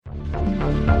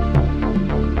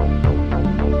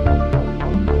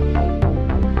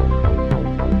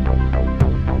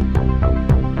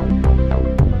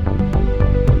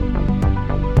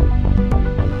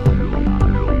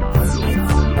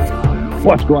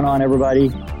What's going on, everybody?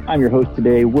 I'm your host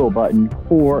today, Will Button,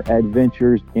 for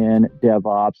Adventures in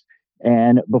DevOps.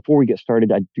 And before we get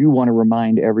started, I do want to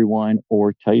remind everyone,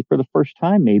 or tell you for the first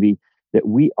time maybe, that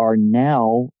we are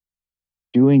now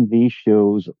doing these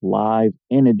shows live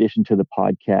in addition to the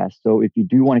podcast. So if you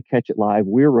do want to catch it live,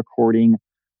 we're recording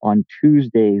on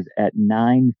Tuesdays at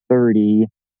 9:30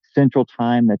 Central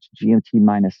Time. That's GMT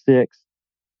 -6.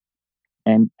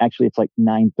 And actually, it's like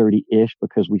 9:30-ish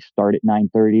because we start at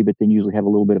 9:30, but then usually have a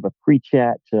little bit of a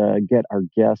pre-chat to get our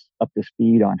guests up to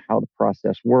speed on how the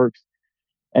process works.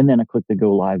 And then I click the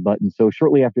go live button. So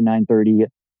shortly after 9:30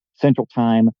 Central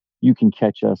Time, you can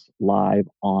catch us live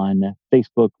on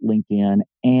Facebook, LinkedIn,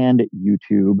 and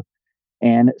YouTube.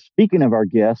 And speaking of our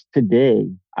guests,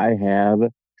 today I have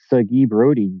Sagi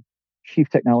Brody, Chief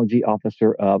Technology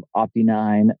Officer of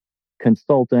Opti9,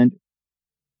 consultant,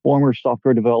 former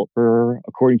software developer,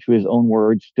 according to his own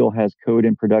words, still has code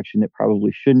in production that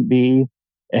probably shouldn't be.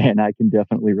 And I can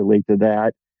definitely relate to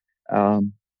that.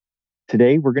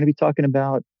 Today, we're going to be talking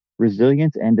about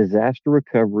resilience and disaster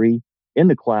recovery in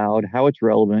the cloud, how it's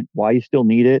relevant, why you still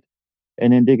need it,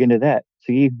 and then dig into that.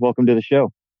 See, welcome to the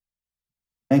show.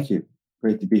 Thank you.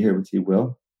 Great to be here with you,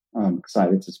 Will. I'm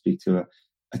excited to speak to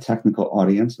a technical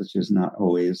audience, which is not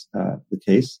always the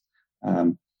case.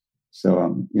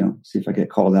 So, see if I get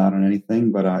called out on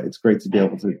anything, but it's great to be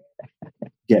able to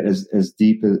get as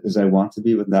deep as I want to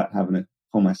be without having to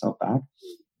pull myself back.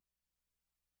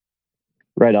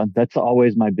 Right on. That's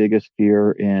always my biggest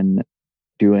fear in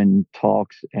doing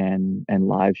talks and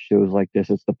live shows like this.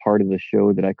 It's the part of the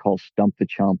show that I call Stump the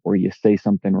Chump, where you say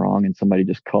something wrong and somebody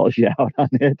just calls you out on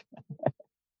it.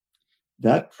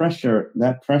 That pressure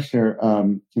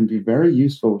can be very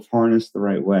useful if harnessed the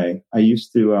right way. I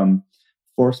used to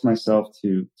force myself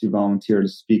to volunteer to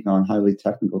speak on highly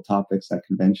technical topics at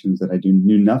conventions that I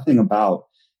knew nothing about.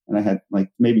 And I had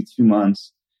like maybe 2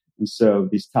 months. And so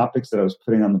these topics that I was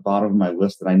putting on the bottom of my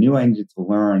list that I knew I needed to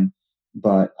learn,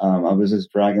 but I was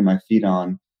just dragging my feet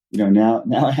on, now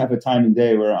I have a time and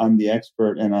day where I'm the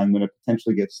expert and I'm going to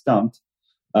potentially get stumped.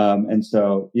 And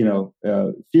so,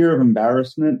 fear of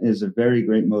embarrassment is a very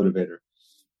great motivator.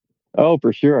 Oh,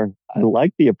 for sure. I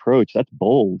like the approach. That's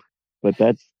bold, but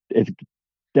it's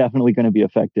definitely going to be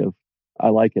effective. I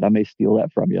like it. I may steal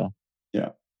that from you.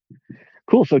 Yeah.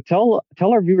 Cool. So tell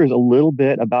our viewers a little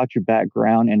bit about your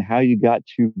background and how you got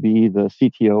to be the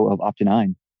CTO of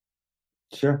Opti9.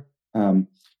 Sure.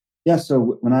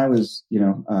 So when I was,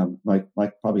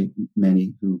 like probably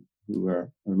many who are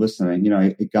listening,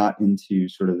 I got into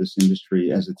sort of this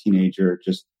industry as a teenager,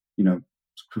 just,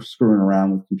 screwing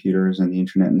around with computers and the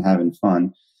internet and having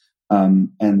fun.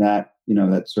 And that,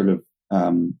 that sort of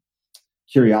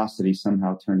curiosity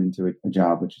somehow turned into a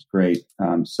job, which is great.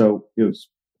 So it was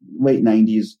late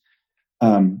 90s.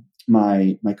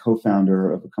 My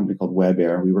co-founder of a company called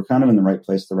WebAir, we were kind of in the right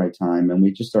place at the right time, and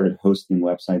we just started hosting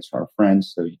websites for our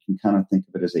friends. So you can kind of think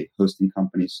of it as a hosting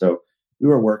company. So we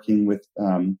were working with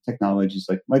technologies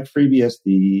like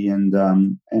FreeBSD and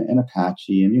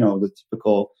Apache and the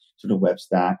typical sort of web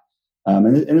stack.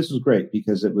 And this was great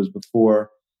because it was before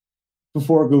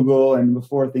Google and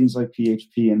before things like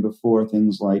PHP and before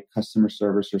things like customer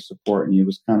service or support. And it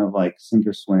was kind of like sink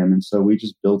or swim. And so we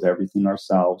just built everything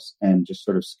ourselves and just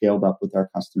sort of scaled up with our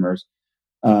customers,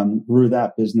 grew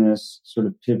that business, sort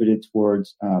of pivoted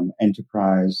towards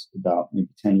enterprise about maybe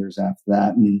 10 years after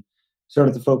that, and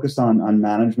started to focus on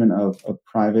management of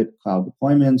private cloud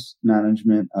deployments,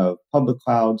 management of public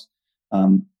clouds,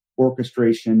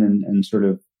 orchestration and sort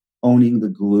of owning the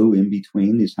glue in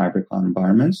between these hybrid cloud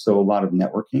environments. So a lot of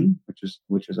networking, which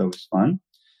is always fun.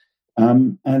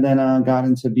 And then got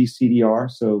into BCDR,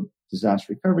 so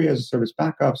disaster recovery as a service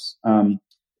backups.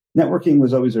 Networking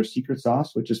was always our secret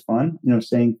sauce, which is fun.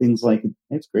 Saying things like,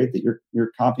 hey, it's great that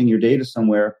you're copying your data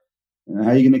somewhere. How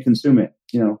are you going to consume it?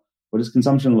 What does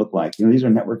consumption look like? These are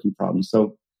networking problems.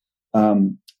 So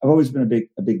I've always been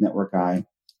a big network guy.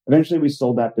 Eventually, we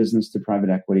sold that business to private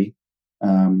equity.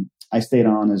 I stayed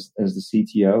on as the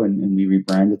CTO, and we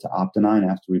rebranded to Opti9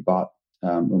 after we bought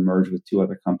or merged with 2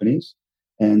 other companies.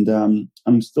 And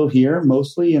I'm still here,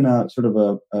 mostly in a sort of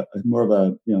a more of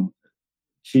a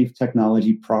chief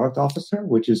technology product officer,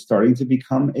 which is starting to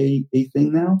become a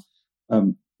thing now.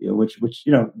 Which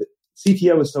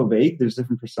CTO is so vague. There's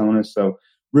different personas. So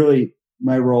really,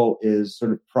 my role is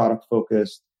sort of product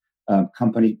focused,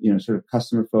 company, sort of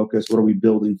customer focused. What are we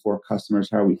building for customers?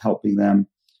 How are we helping them?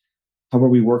 how are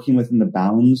we working within the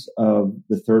bounds of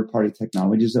the third-party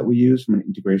technologies that we use from an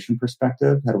integration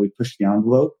perspective? How do we push the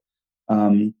envelope?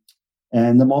 And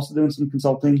I'm also doing some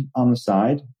consulting on the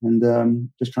side and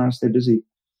just trying to stay busy.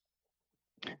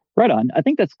 Right on. I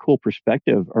think that's a cool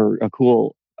perspective or a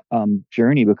cool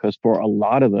journey, because for a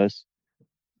lot of us,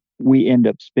 we end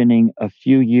up spending a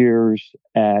few years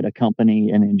at a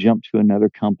company and then jump to another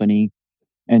company.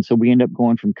 And so we end up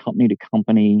going from company to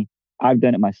company. I've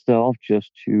done it myself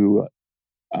just to,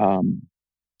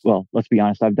 well, let's be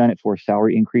honest, I've done it for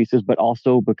salary increases, but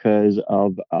also because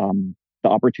of the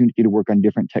opportunity to work on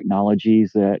different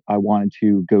technologies that I wanted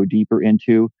to go deeper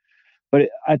into. But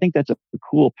I think that's a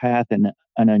cool path and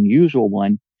an unusual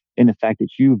one in the fact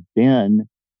that you've been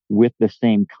with the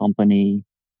same company,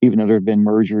 even though there have been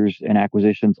mergers and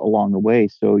acquisitions along the way.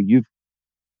 So you've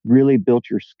really built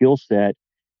your skill set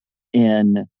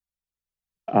in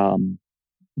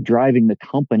driving the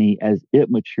company as it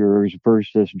matures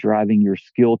versus driving your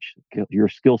skill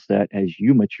set as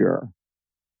you mature.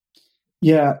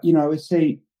 Yeah, I would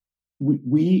say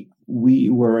we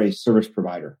were a service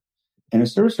provider. And a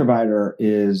service provider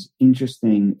is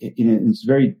interesting. It's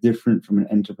very different from an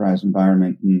enterprise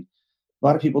environment. And a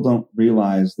lot of people don't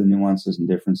realize the nuances and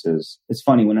differences. It's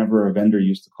funny, whenever a vendor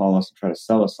used to call us and try to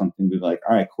sell us something, we'd be like,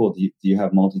 all right, cool. Do you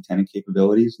have multi-tenant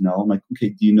capabilities? No. I'm like, okay,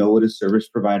 do you know what a service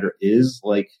provider is?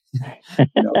 Like,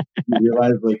 you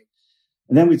realize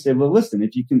and then we'd say, well, listen,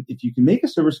 if you can make a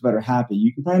service provider happy,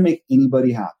 you can probably make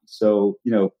anybody happy. So,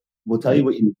 we'll tell you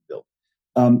what you need to build.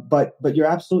 But you're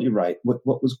absolutely right. What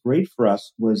was great for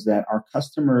us was that our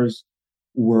customers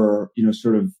were,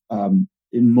 sort of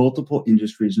in multiple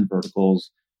industries and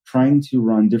verticals, trying to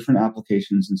run different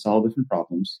applications and solve different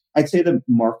problems. I'd say the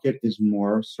market is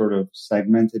more sort of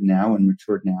segmented now and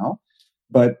matured now.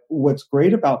 But what's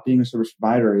great about being a service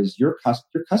provider is your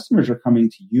customers are coming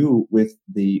to you with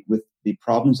the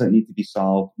problems that need to be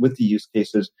solved, with the use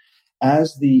cases.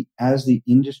 As the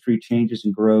industry changes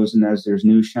and grows, and as there's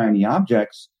new shiny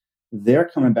objects, they're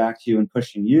coming back to you and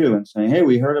pushing you and saying, "Hey,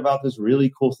 we heard about this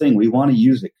really cool thing. We want to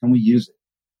use it. Can we use it?"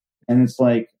 And it's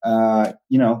like,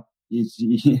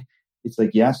 it's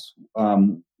like, yes,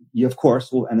 of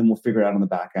course, and then we'll figure it out on the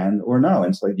back end, or no.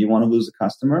 And it's like, do you want to lose a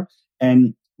customer?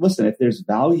 And listen, if there's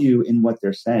value in what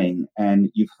they're saying, and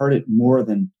you've heard it more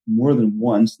than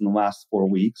once in the last 4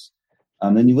 weeks.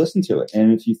 Then you listen to it.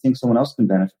 And if you think someone else can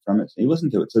benefit from it, you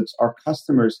listen to it. So it's our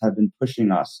customers have been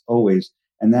pushing us always.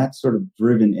 And that's sort of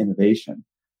driven innovation.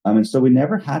 And so we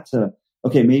never had to,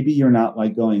 okay, maybe you're not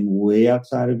like going way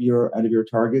outside of your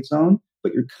target zone,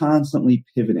 but you're constantly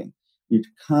pivoting. You're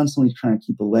constantly trying to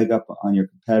keep a leg up on your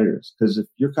competitors. Because if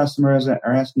your customers are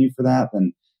asking you for that,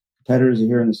 then competitors are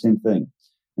hearing the same thing.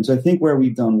 And so I think where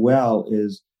we've done well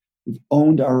is we've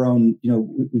owned our own,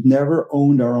 we've never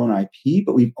owned our own IP,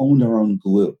 but we've owned our own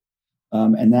glue.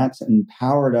 And that's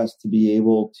empowered us to be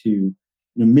able to,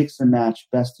 mix and match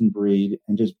best in breed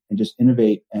and just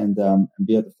innovate and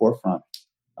be at the forefront.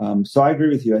 So I agree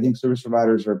with you. I think service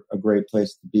providers are a great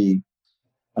place to be.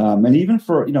 And even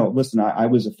for, listen, I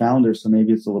was a founder, so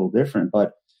maybe it's a little different,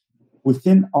 but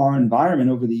within our environment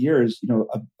over the years,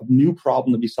 a new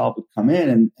problem to be solved would come in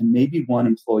and maybe one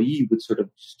employee would sort of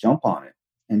just jump on it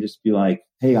and just be like,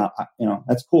 hey,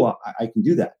 that's cool. I can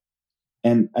do that.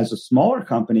 And as a smaller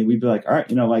company, we'd be like, all right,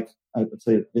 let's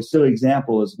say a silly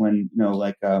example is when,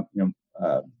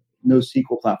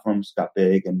 NoSQL platforms got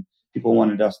big and people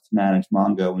wanted us to manage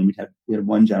Mongo. And we had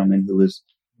one gentleman who was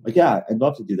like, yeah, I'd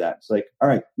love to do that. It's like, all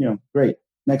right, great.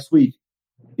 Next week,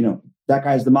 that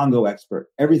guy's the Mongo expert.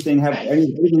 Everything that's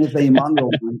a Mongo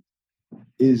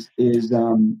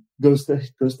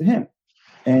goes to him.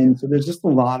 And so there's just a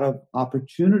lot of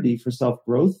opportunity for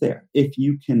self-growth there if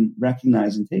you can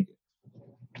recognize and take it.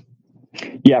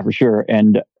 Yeah, for sure.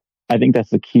 And I think that's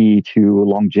the key to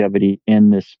longevity in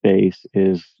this space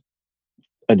is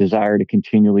a desire to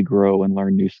continually grow and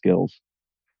learn new skills.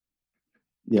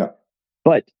 Yeah.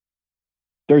 But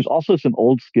there's also some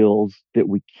old skills that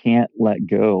we can't let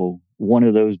go. One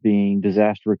of those being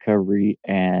disaster recovery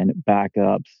and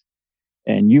backups.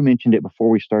 And you mentioned it before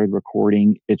we started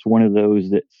recording. It's one of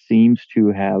those that seems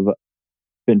to have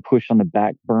been pushed on the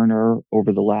back burner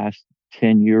over the last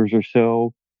 10 years or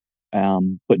so.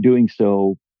 But doing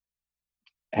so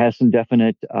has some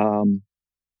definite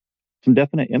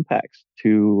impacts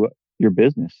to your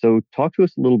business. So talk to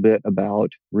us a little bit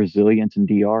about resilience and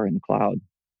DR in the cloud.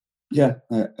 Yeah,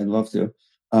 I'd love to.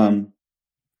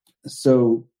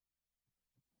 So,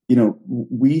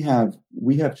 we have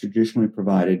traditionally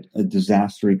provided a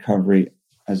disaster recovery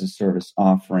as a service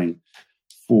offering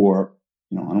for,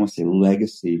 I don't want to say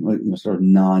legacy, sort of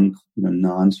non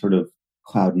sort of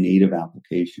cloud native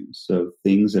applications. So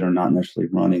things that are not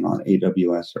necessarily running on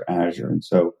AWS or Azure. And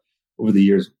so over the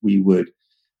years, we would,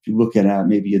 if you look at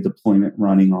maybe a deployment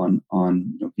running on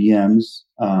VMs,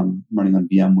 running on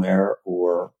VMware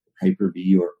or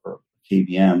Hyper-V or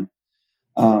KVM,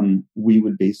 we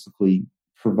would basically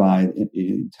provide an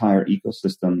entire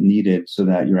ecosystem needed so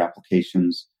that your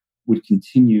applications would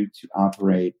continue to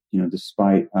operate,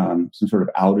 despite some sort of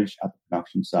outage at the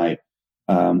production site,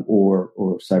 or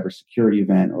cybersecurity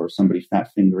event, or somebody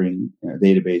fat fingering a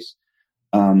database.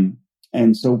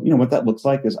 And so, what that looks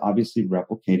like is obviously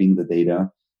replicating the data.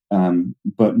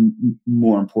 But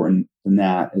more important than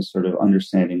that is sort of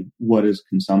understanding what is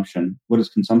consumption. What does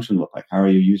consumption look like? How are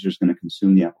your users going to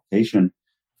consume the application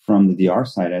from the DR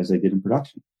side as they did in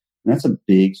production? And that's a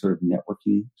big sort of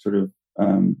networking sort of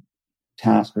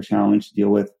task or challenge to deal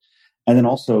with. And then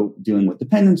also dealing with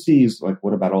dependencies, like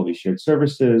what about all these shared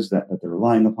services that they're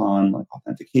relying upon, like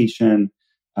authentication,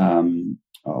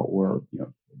 or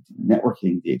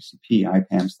networking, DHCP,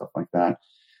 IPAM, stuff like that.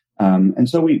 And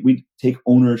so we take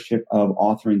ownership of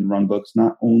authoring the runbooks,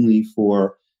 not only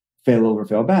for failover,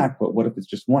 failback, but what if it's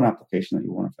just one application that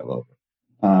you want to fail over?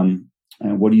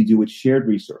 And what do you do with shared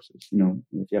resources?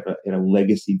 If you have a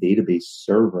legacy database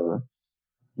server,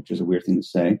 which is a weird thing to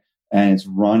say, and it's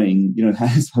running, it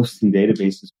has hosting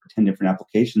databases for 10 different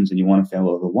applications, and you want to fail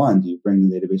over one, do you bring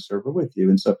the database server with you?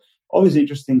 And so all these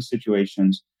interesting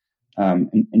situations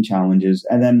and challenges.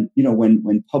 And then,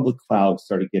 when public cloud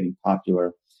started getting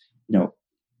popular,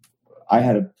 I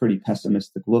had a pretty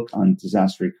pessimistic look on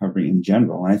disaster recovery in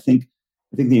general. And I think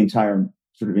the entire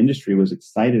sort of industry was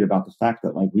excited about the fact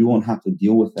that we won't have to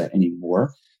deal with that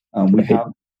anymore. We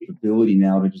have the ability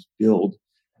now to just build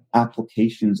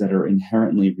applications that are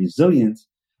inherently resilient,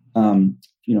 from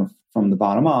the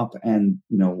bottom up, and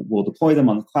we'll deploy them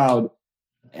on the cloud.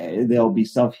 They'll be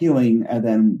self-healing, and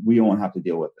then we won't have to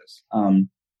deal with this. And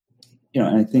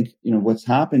I think what's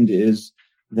happened is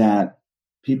that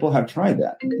people have tried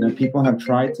that. People have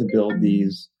tried to build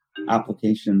these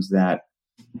applications that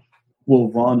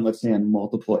will run, let's say, on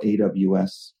multiple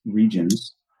AWS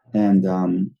regions, and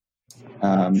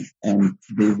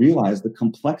they realize the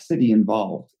complexity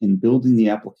involved in building the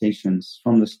applications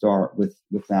from the start with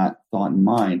that thought in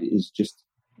mind is just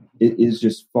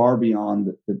far beyond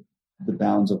the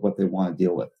bounds of what they want to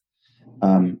deal with.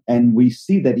 And we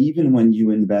see that even when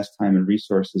you invest time and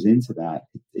resources into that,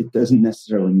 it doesn't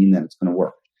necessarily mean that it's going to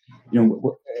work.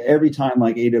 Every time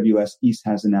AWS East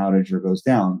has an outage or goes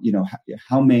down,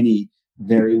 how many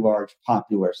very large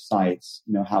popular sites,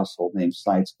 household name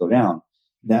sites go down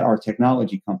that are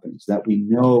technology companies that we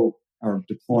know are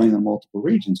deploying in multiple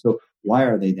regions. So why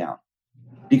are they down?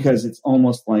 Because it's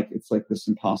almost like this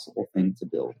impossible thing to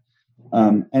build.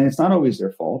 And it's not always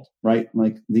their fault, right?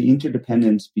 The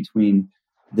interdependence between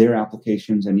their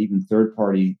applications and even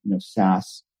third-party,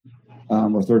 SaaS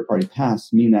or third-party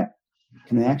PaaS mean that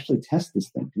can they actually test this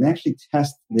thing? Can they actually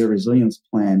test their resilience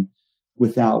plan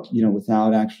without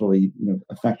actually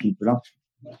affecting production?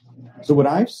 So what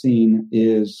I've seen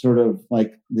is sort of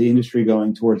the industry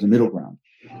going towards a middle ground,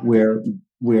 where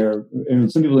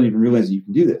and some people don't even realize that you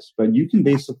can do this, but you can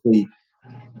basically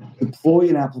deploy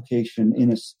an application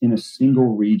in a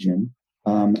single region,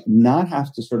 not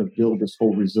have to sort of build this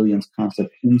whole resilience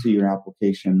concept into your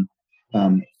application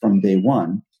from day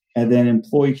one, and then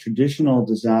employ traditional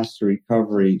disaster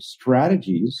recovery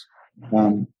strategies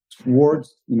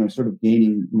towards sort of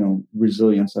gaining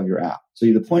resilience of your app. So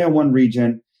you deploy on one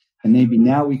region, and maybe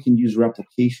now we can use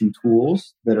replication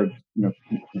tools that are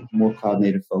more cloud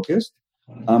native focused,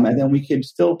 and then we could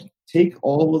still take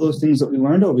all of those things that we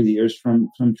learned over the years from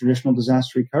traditional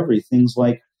disaster recovery, things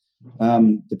like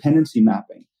dependency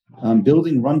mapping,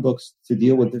 building runbooks to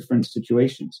deal with different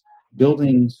situations,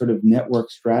 building sort of network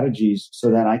strategies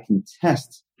so that I can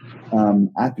test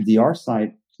at the DR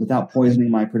site without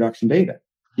poisoning my production data.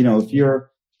 If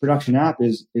your production app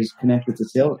is connected to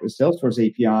Salesforce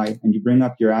API, and you bring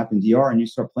up your app in DR and you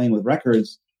start playing with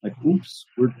records, oops,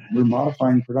 we're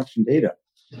modifying production data.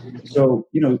 So,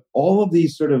 all of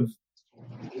these sort of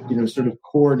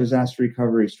core disaster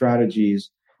recovery strategies,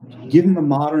 give them a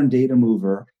modern data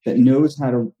mover that knows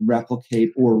how to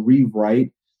replicate or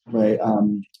rewrite sort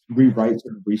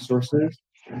of resources,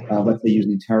 let's say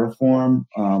using Terraform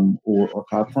or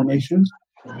CloudFormation.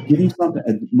 Give them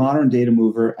a modern data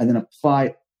mover, and then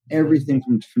apply everything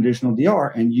from traditional DR,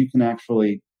 and you can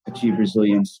actually achieve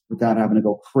resilience without having to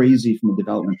go crazy from a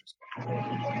development perspective.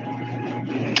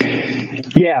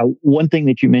 Yeah, one thing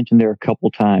that you mentioned there a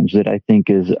couple times that I think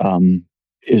is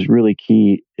really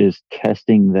key is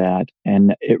testing that.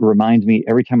 And it reminds me,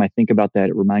 every time I think about that,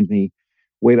 it reminds me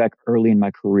way back early in my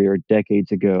career,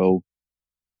 decades ago,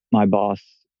 my boss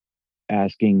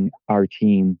asking our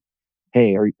team,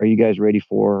 "Hey, are you guys ready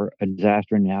for a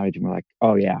disaster and an outage?" And we're like,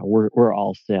 "Oh yeah, we're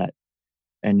all set."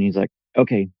 And he's like,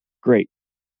 "Okay, great.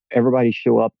 Everybody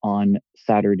show up on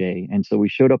Saturday." And so we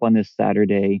showed up on this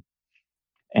Saturday,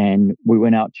 and we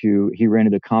went out to, he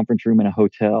rented a conference room in a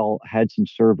hotel, had some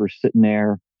servers sitting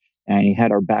there, and he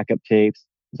had our backup tapes.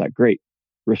 He's like, "Great,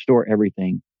 restore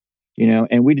everything."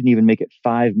 And we didn't even make it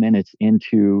 5 minutes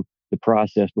into the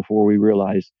process before we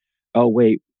realized, oh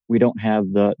wait, we don't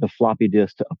have the floppy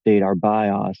disk to update our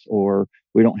BIOS, or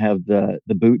we don't have the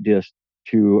boot disk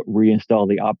to reinstall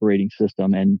the operating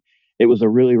system. And it was a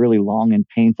really, really long and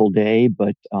painful day,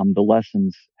 but the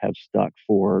lessons have stuck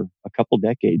for a couple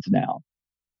decades now.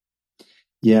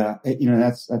 Yeah,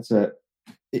 it's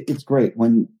great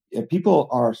when people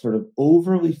are sort of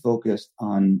overly focused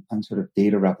on sort of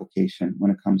data replication when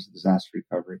it comes to disaster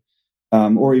recovery,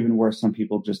 or even worse, some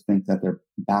people just think that their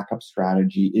backup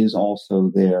strategy is also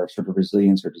their sort of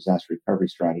resilience or disaster recovery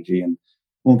strategy. And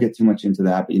won't get too much into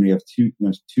that, but you have two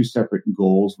separate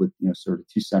goals with sort of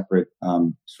two separate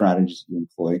strategies you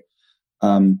employ.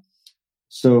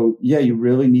 So yeah, you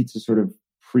really need to sort of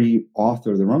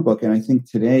pre-author the runbook. And I think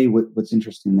today, what's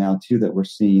interesting now too that we're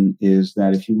seeing is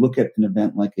that if you look at an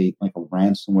event like a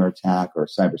ransomware attack or a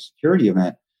cybersecurity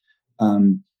event,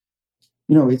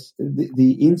 it's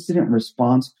the incident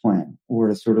response plan or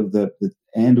or the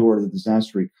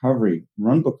disaster recovery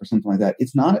runbook or something like that.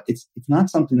 It's not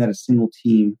something that a single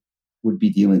team would be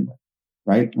dealing with,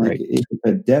 right? Like if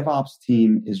a DevOps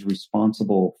team is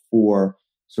responsible for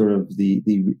sort of the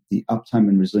uptime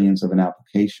and resilience of an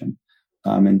application.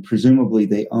 And presumably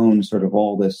they own sort of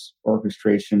all this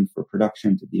orchestration for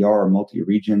production to DR,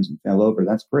 multi-regions and failover.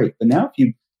 That's great. But now if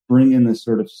you bring in this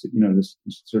sort of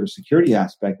security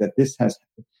aspect that this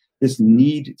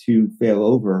need to fail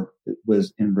over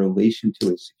was in relation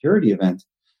to a security event,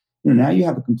 now you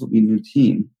have a completely new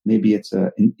team. Maybe it's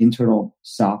an internal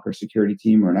SOC or security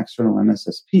team or an external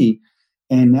MSSP.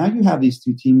 And now you have these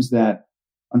two teams that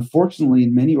unfortunately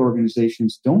in many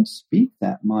organizations don't speak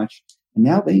that much. And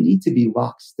now they need to be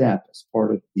lockstep as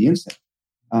part of the incident.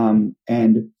 And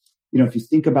if you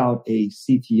think about a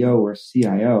CTO or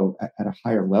CIO at a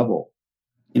higher level,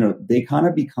 they kind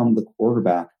of become the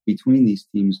quarterback between these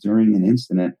teams during an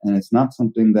incident. And it's not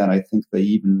something that I think they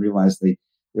even realized they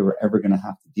were ever going to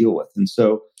have to deal with. And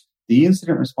so the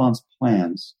incident response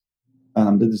plans,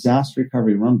 the disaster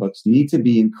recovery runbooks need to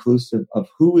be inclusive of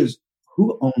who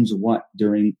owns what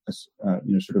during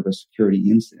sort of a security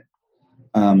incident.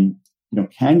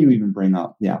 Can you even bring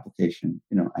up the application,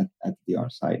 at the DR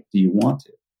site? Do you want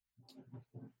to?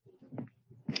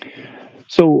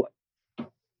 So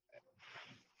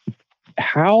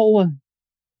how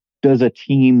does a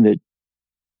team that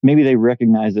maybe they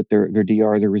recognize that their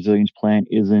DR, their resilience plan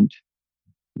isn't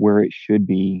where it should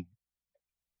be,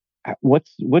 what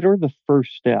are the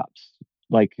first steps?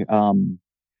 Like,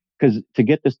 because to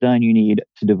get this done, you need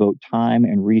to devote time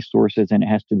and resources, and it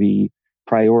has to be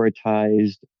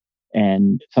prioritized.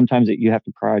 And sometimes you have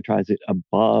to prioritize it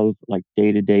above like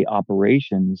day-to-day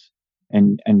operations.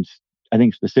 And I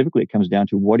think specifically it comes down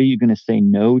to what are you going to say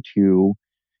no to,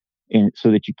 and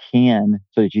so that you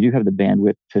do have the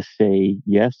bandwidth to say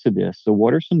yes to this. So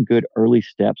what are some good early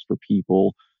steps for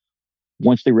people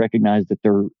once they recognize that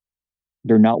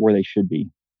they're not where they should be?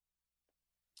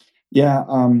 Yeah.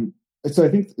 So I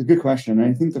think a good question.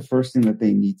 And I think the first thing that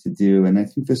they need to do, and I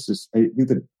think that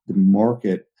the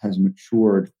market has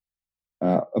matured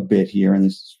a bit here, and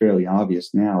this is fairly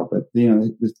obvious now, but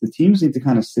the teams need to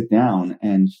kind of sit down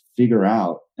and figure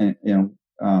out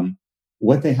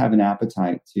what they have an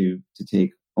appetite to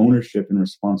take ownership and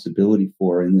responsibility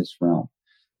for in this realm.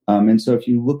 And so if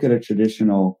you look at a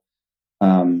traditional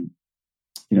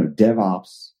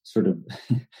DevOps sort of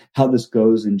how this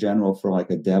goes in general for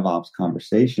like a DevOps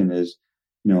conversation is,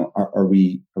 are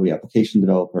we application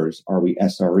developers? Are we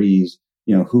SREs?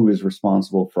 Who is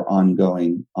responsible for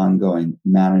ongoing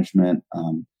management,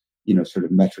 sort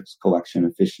of metrics collection,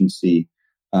 efficiency.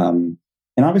 And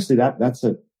obviously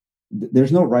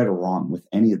there's no right or wrong with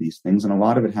any of these things. And a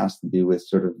lot of it has to do with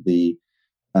sort of the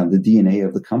DNA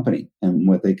of the company and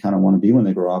what they kind of want to be when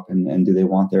they grow up. And do they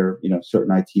want their,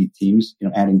 certain IT teams,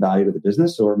 adding value to the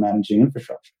business or managing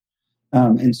infrastructure?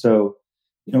 And so,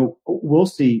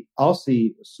 I'll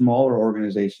see smaller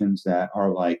organizations that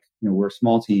are like, we're a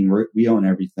small team, we own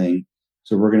everything,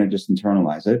 so we're going to just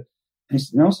internalize it. And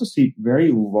I also see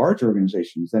very large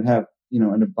organizations that have,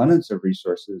 an abundance of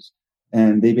resources,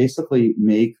 and they basically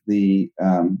make the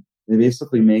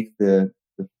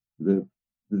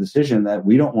decision that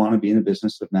we don't want to be in the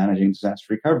business of managing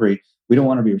disaster recovery. We don't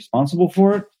want to be responsible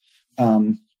for it.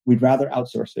 we'd rather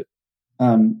outsource it.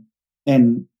 And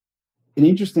an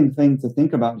interesting thing to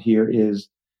think about here is,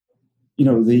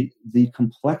 the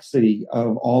complexity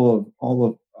of all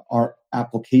of our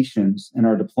applications and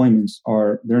our deployments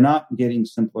they're not getting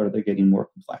simpler, they're getting more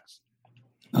complex.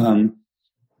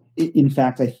 In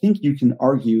fact, I think you can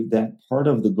argue that part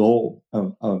of the goal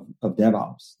of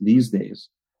DevOps these days,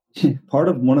 part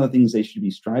of one of the things they should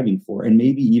be striving for, and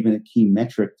maybe even a key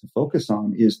metric to focus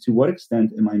on, is to what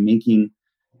extent am I making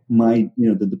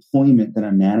the deployment that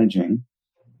I'm managing,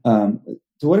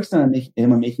 to what extent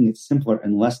am I making it simpler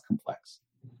and less complex?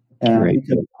 Right.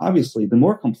 Because obviously, the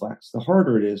more complex, the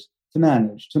harder it is to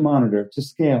manage, to monitor, to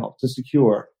scale, to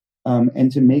secure,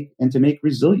 and to make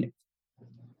resilient.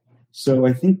 So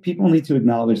I think people need to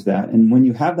acknowledge that. And when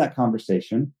you have that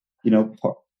conversation,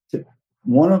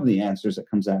 one of the answers that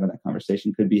comes out of that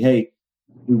conversation could be, hey,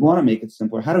 we want to make it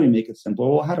simpler. How do we make it simpler?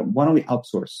 Well, why don't we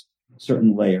outsource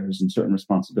certain layers and certain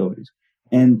responsibilities?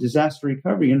 And disaster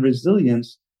recovery and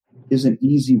resilience is an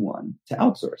easy one to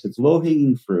outsource. It's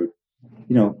low-hanging fruit.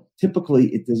 Typically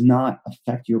it does not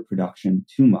affect your production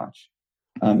too much.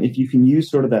 If you can use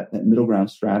sort of that middle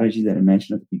ground strategy that I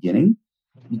mentioned at the beginning,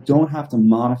 you don't have to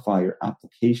modify your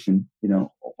application,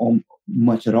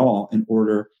 much at all in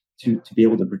order to be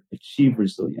able to achieve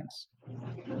resilience.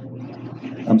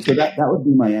 So that would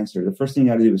be my answer. The first thing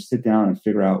you got to do is sit down and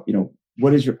figure out,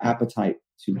 what is your appetite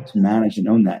to manage and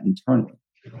own that internally.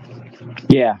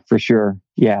 Yeah, for sure.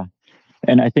 Yeah.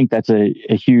 And I think that's a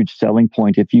huge selling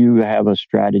point. If you have a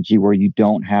strategy where you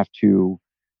don't have to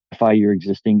modify your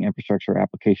existing infrastructure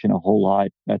application a whole lot,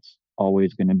 that's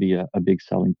always going to be a big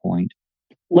selling point.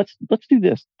 Let's do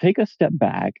this. Take a step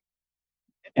back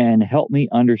and help me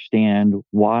understand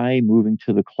why moving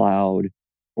to the cloud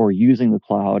or using the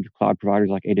cloud providers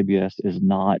like AWS is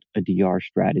not a DR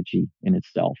strategy in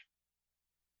itself.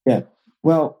 Yeah.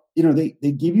 Well,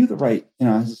 they give you the right,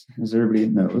 as everybody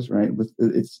knows, right?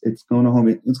 It's going to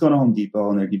Home Depot,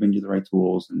 and they're giving you the right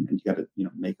tools, and you got to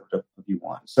make it up if you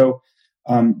want. So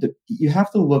you have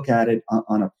to look at it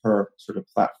on a per sort of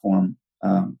platform,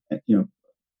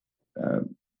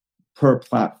 per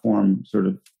platform sort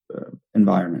of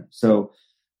environment. So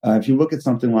if you look at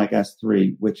something like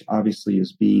S3, which obviously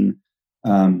is being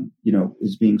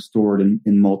stored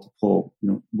in multiple,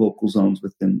 local zones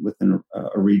within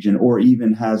a region, or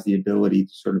even has the ability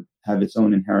to sort of have its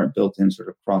own inherent built-in sort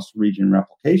of cross-region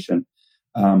replication,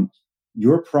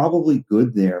 you're probably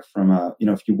good there from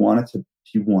if you wanted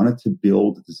to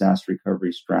build a disaster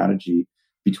recovery strategy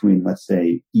between, let's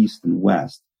say, East and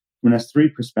West. From an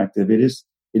S3 perspective, it is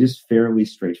fairly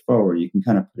straightforward. You can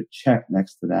kind of put a check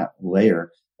next to that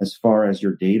layer as far as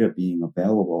your data being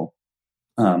available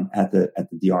at the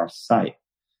DR site.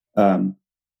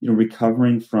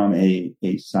 Recovering from a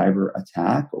cyber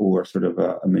attack or sort of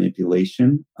a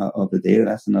manipulation of the data,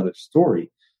 that's another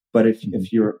story. But if the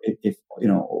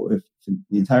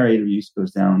entire AWS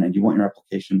goes down and you want your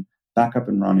application back up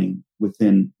and running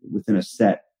within a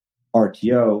set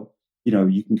RTO,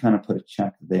 you can kind of put a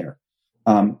check there.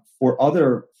 For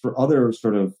other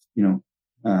sort of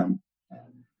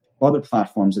other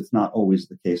platforms, it's not always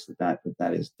the case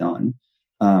that is done.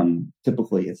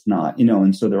 Typically it's not,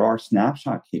 and so there are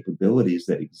snapshot capabilities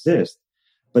that exist,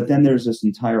 but then there's this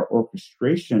entire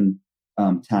orchestration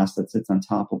task that sits on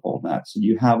top of all that. So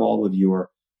you have all of your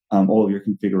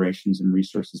configurations and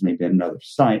resources maybe at another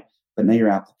site, but now your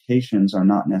applications are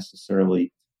not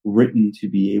necessarily written to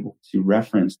be able to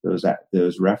reference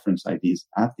those reference IDs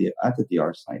at the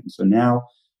DR site. And so now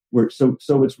so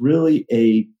it's really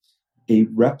a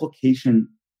replication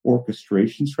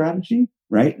orchestration strategy,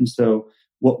 right? And so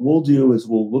what we'll do is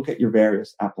we'll look at your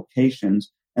various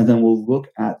applications, and then we'll look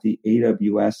at the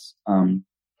AWS, and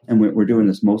we're doing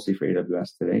this mostly for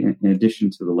AWS today, in addition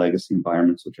to the legacy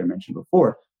environments, which I mentioned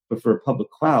before. But for a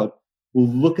public cloud, we'll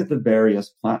look at the various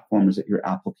platforms that your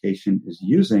application is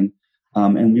using,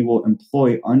 and we will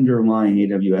employ underlying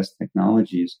AWS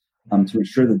technologies to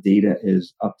ensure the data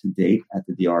is up to date at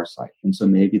the DR site. And so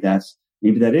maybe that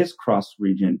is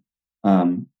cross-region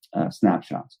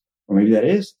snapshots. Or maybe that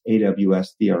is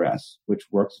AWS DRS, which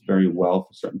works very well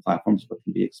for certain platforms, but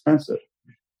can be expensive.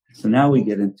 So now we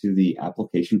get into the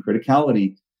application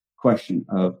criticality question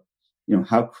of,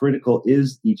 how critical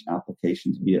is each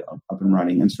application to be up and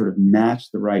running, and sort of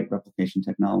match the right replication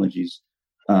technologies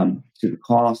to the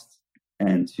cost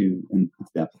and to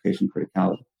the application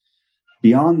criticality.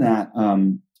 Beyond that,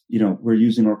 we're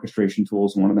using orchestration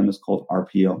tools. One of them is called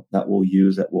RPO that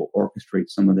will orchestrate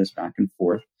some of this back and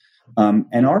forth. And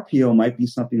RPO might be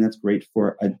something that's great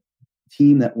for a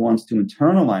team that wants to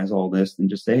internalize all this and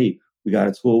just say, hey, we got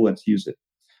a tool, let's use it.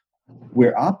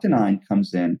 Where Optinine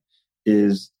comes in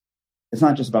is it's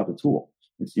not just about the tool.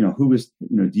 It's,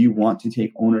 do you want to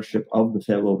take ownership of the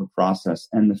failover process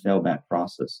and the failback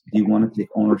process? Do you want to take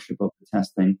ownership of the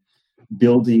testing,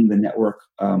 building the network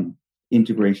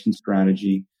integration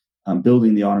strategy,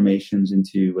 building the automations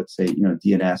into, let's say,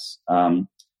 DNS,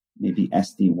 maybe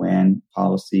SD-WAN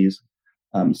policies,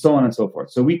 so on and so forth.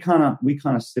 So we kind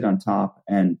of sit on top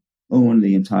and own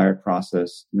the entire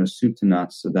process, soup to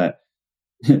nuts, so that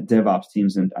DevOps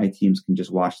teams and IT teams can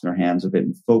just wash their hands of it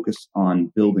and focus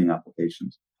on building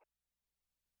applications.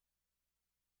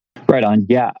 Right on.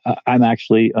 Yeah, I'm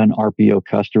actually an RPO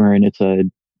customer, and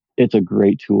it's a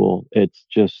great tool.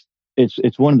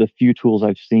 It's one of the few tools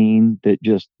I've seen that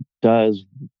just does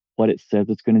what it says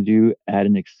it's going to do at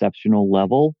an exceptional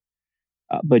level.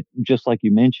 But just like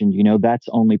you mentioned, that's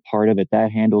only part of it.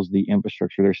 That handles the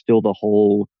infrastructure. There's still the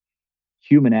whole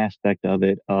human aspect of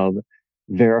it, of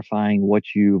verifying what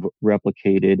you've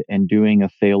replicated and doing a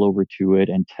failover to it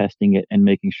and testing it and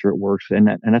making sure it works. And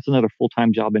that's another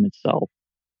full-time job in itself.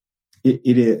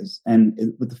 It is.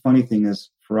 But the funny thing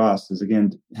is for us is,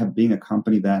 again, being a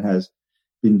company that has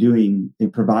been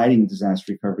providing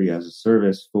disaster recovery as a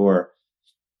service for,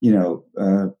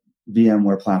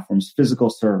 VMware platforms, physical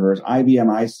servers, IBM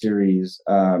iSeries,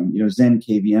 Zen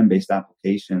KVM based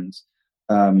applications.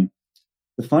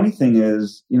 The funny thing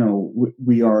is,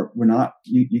 we're not,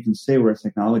 you can say we're a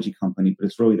technology company, but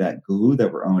it's really that glue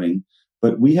that we're owning.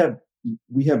 But we have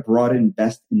brought in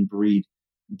best in breed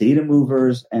data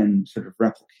movers and sort of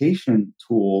replication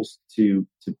tools to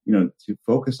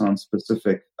focus on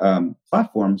specific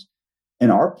platforms.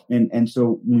 And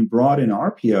so when we brought in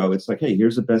RPO, it's like, hey,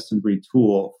 here's a best in breed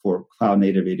tool for cloud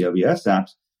native AWS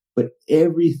apps. But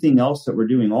everything else that we're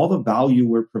doing, all the value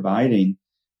we're providing,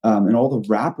 and all the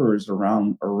wrappers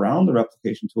around the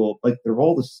replication tool, like they're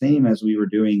all the same as we were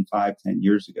doing 5-10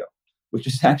 years ago, which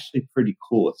is actually pretty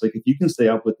cool. It's like if you can stay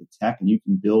up with the tech and you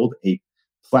can build a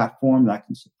platform that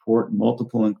can support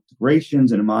multiple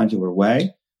integrations in a modular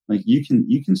way, like you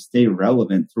can stay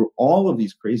relevant through all of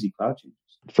these crazy cloud changes.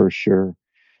 For sure.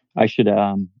 I should,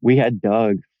 we had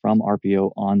Doug from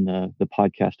RPO on the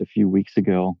podcast a few weeks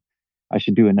ago. I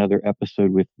should do another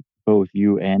episode with both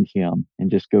you and him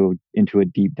and just go into a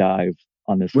deep dive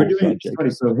on this whole subject. It's funny.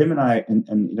 So him and I,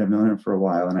 and I've known him for a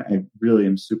while, and I really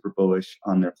am super bullish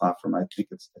on their platform. I think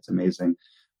it's amazing.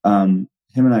 Him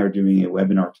and I are doing a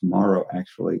webinar tomorrow,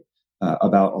 actually,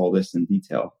 about all this in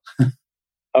detail.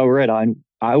 Oh, right on.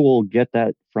 I will get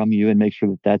that from you and make sure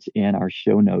that that's in our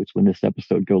show notes when this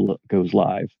episode goes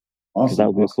live. Because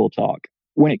that will be a cool talk.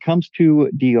 When it comes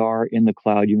to DR in the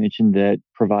cloud, you mentioned that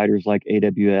providers like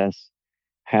AWS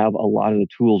have a lot of the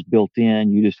tools built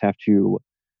in. You just have to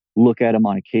look at them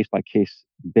on a case-by-case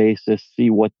basis, see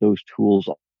what those tools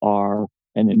are,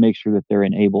 and then make sure that they're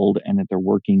enabled and that they're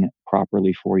working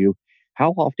properly for you.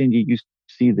 How often do you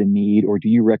see the need, or do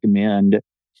you recommend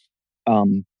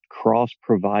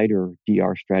cross-provider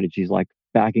DR strategies, like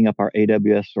backing up our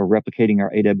AWS or replicating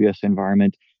our AWS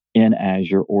environment in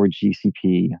Azure or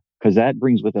GCP? Because that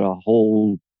brings with it a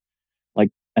whole, like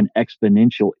an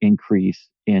exponential increase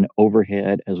in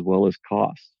overhead as well as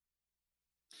costs.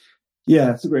 Yeah,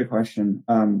 that's a great question.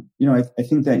 I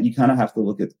think that you kind of have to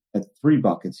look at three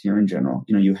buckets here in general.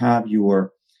 You have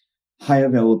your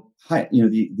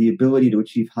the ability to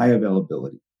achieve high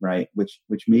availability, right? Which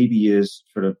maybe is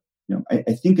sort of,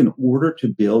 I think in order to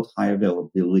build high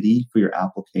availability for your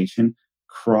application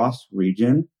cross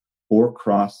region or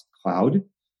cross cloud,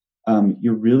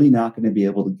 you're really not going to be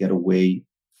able to get away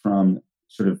from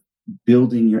sort of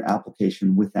building your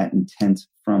application with that intent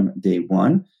from day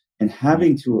one and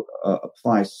having to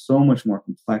apply so much more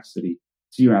complexity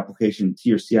to your application, to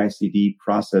your CI/CD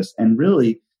process, and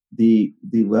really the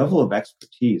level of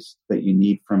expertise that you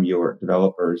need from your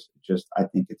developers. I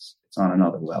think it's on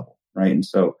another level, right? And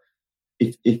so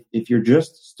if you're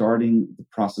just starting the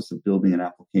process of building an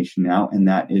application now and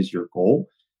that is your goal,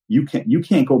 you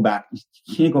can't go back.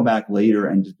 You can't go back later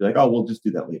and just be like, oh, we'll just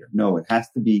do that later. No, it has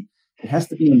to be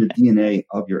in the DNA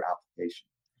of your application.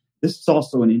 This is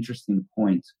also an interesting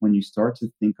point when you start to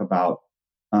think about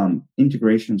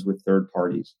integrations with third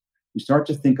parties. You start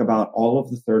to think about all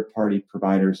of the third-party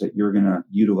providers that you're going to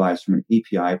utilize from an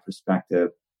API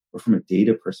perspective or from a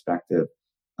data perspective.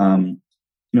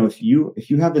 If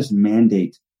you have this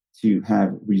mandate to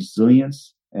have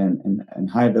resilience and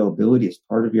high availability as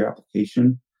part of your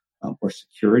application or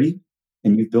security,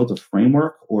 and you've built a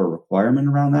framework or a requirement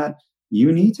around that,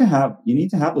 you need to have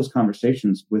those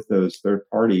conversations with those third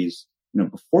parties,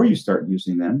 before you start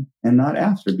using them and not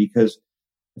after, because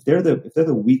if they're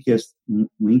the weakest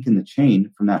link in the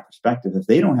chain from that perspective, if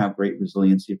they don't have great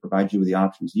resiliency to provide you with the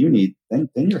options you need, then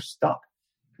you're stuck.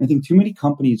 I think too many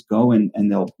companies go and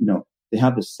they'll, they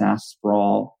have the SaaS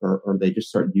sprawl or they just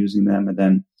start using them. And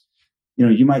then,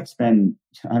 you might spend,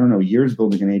 I don't know, years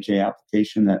building an HA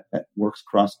application that works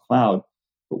cross cloud,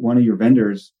 but one of your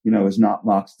vendors, is not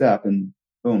lockstep, and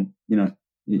boom,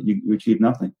 you achieve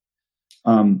nothing.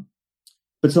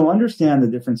 But so understand the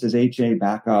differences, HA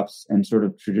backups and sort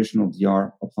of traditional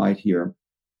DR applied here.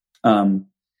 And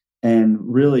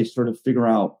really sort of figure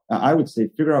out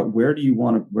where do you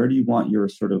want your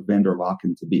sort of vendor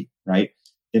lock-in to be, right?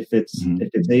 If it's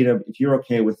if you're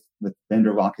okay with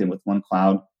vendor lock-in with one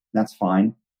cloud, that's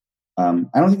fine. I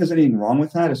don't think there's anything wrong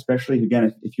with that, especially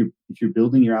again if you're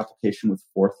building your application with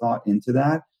forethought into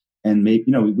that. And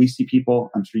maybe, we see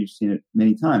people, I'm sure you've seen it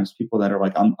many times, people that are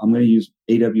like, I'm going to use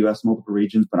AWS multiple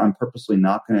regions, but I'm purposely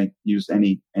not going to use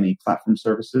any platform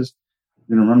services.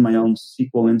 I'm going to run my own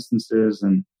SQL instances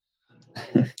and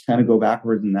kind of go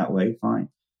backwards in that way. Fine.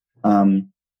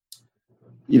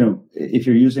 If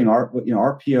you're using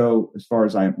RPO, as far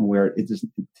as I'm aware, it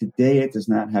does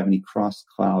not have any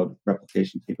cross-cloud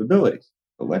replication capabilities.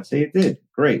 But let's say it did.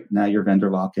 Great. Now your vendor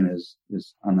lock-in is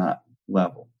on that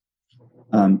level.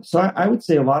 So I would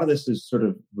say a lot of this is sort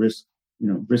of risk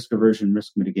aversion,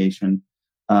 risk mitigation.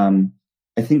 I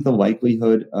think the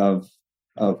likelihood of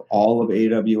all of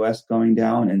AWS going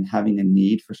down and having a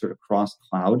need for sort of cross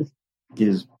cloud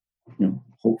is,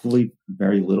 hopefully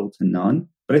very little to none.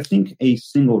 But I think a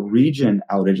single region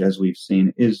outage, as we've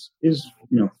seen, is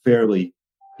fairly,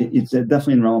 it's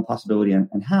definitely a realm of possibility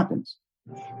and happens.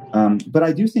 But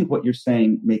I do think what you're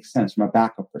saying makes sense from a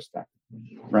backup perspective,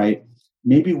 right?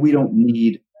 Maybe we don't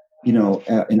need,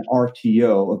 an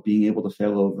RTO of being able to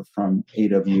fail over from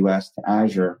AWS to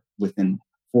Azure within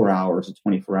 4 hours or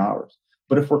 24 hours.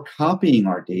 But if we're copying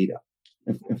our data,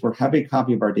 if we're having a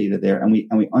copy of our data there, and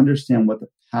we understand what the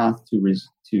path to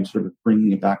sort of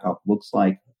bringing it back up looks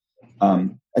like, I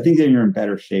think that you're in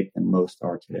better shape than most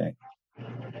are today.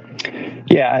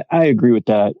 Yeah, I agree with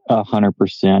that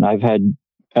 100%.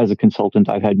 As a consultant,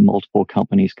 I've had multiple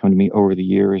companies come to me over the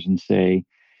years and say,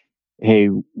 hey,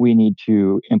 we need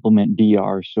to implement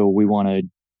DR, so we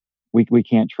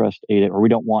can't trust AWS, or we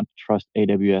don't want to trust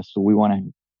AWS, so we want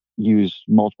to use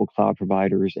multiple cloud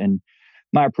providers. And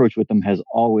my approach with them has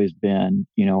always been,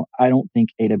 I don't think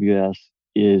AWS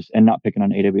is, and not picking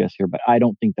on AWS here, but I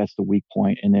don't think that's the weak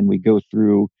point. And then we go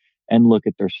through and look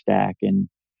at their stack, and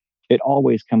it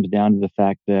always comes down to the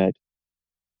fact that,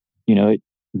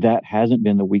 that hasn't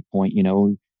been the weak point.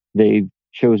 They've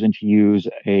chosen to use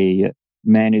a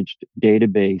managed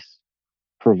database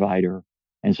provider.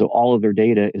 And so all of their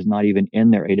data is not even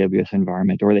in their AWS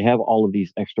environment, or they have all of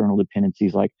these external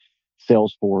dependencies like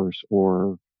Salesforce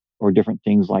or different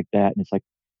things like that. And it's like,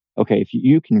 okay, if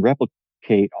you can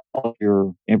replicate all of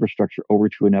your infrastructure over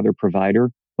to another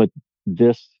provider, but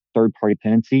this third-party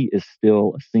dependency is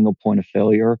still a single point of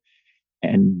failure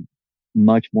and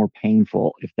much more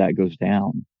painful if that goes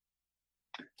down.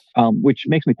 Which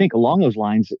makes me think along those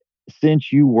lines,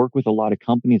 since you work with a lot of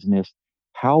companies in this,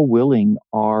 how willing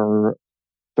are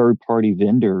third-party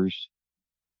vendors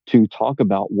to talk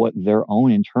about what their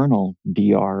own internal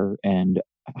DR and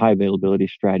high availability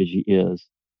strategy is?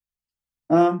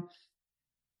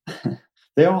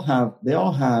 They all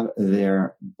have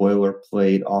their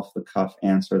boilerplate off the cuff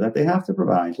answer that they have to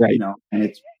provide, right. And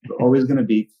it's always going to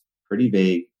be pretty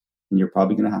vague, and you're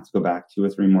probably going to have to go back 2 or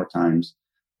 3 more times.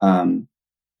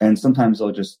 And sometimes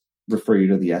they'll just refer you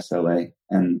to the SLA,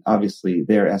 and obviously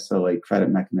their SLA credit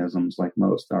mechanisms, like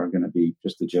most, are going to be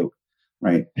just a joke,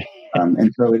 right?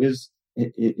 And so it is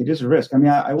a risk. I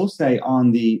mean, I will say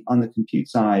on the compute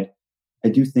side, I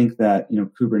do think that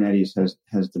Kubernetes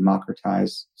has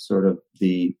democratized sort of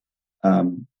the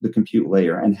compute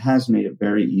layer and has made it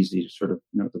very easy to sort of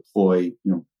deploy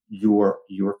your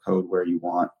code where you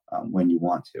want when you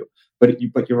want to.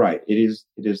 But you're right. It is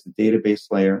the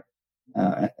database layer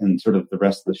and sort of the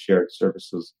rest of the shared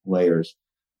services layers.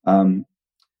 And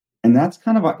that's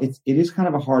kind of it is kind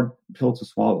of a hard pill to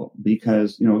swallow,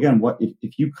 because again,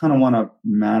 if you kind of want to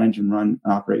manage and run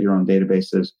and operate your own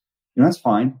databases, that's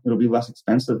fine. It'll be less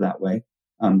expensive that way.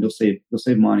 You'll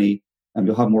save money, and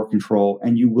you'll have more control,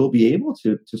 and you will be able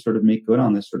to sort of make good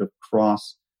on this sort of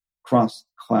cross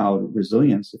cloud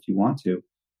resilience if you want to.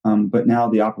 But now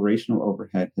the operational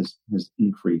overhead has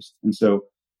increased, and so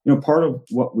part of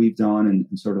what we've done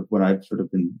and sort of what I've sort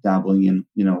of been dabbling in,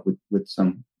 with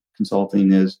some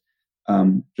consulting is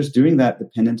just doing that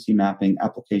dependency mapping,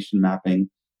 application mapping,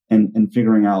 and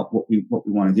figuring out what we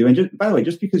want to do. And just, by the way,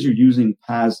 just because you're using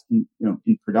PaaS in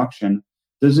production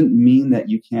doesn't mean that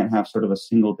you can't have sort of a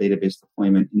single database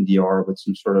deployment in DR with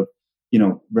some sort of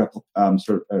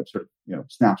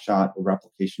snapshot or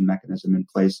replication mechanism in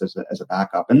place as a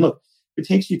backup. And look, if it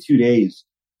takes you 2 days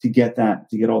to get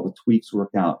all the tweaks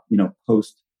worked out,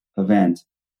 post event,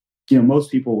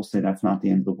 most people will say that's not the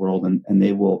end of the world, and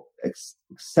they will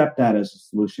accept that as a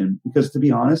solution. Because to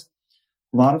be honest,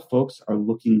 a lot of folks are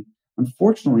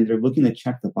unfortunately, they're looking to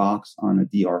check the box on a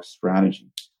DR strategy,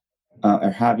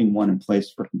 or having one in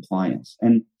place for compliance.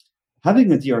 And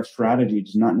having a DR strategy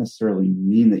does not necessarily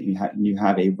mean that you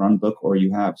have a run book or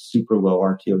you have super low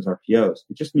RTOs, RPOs.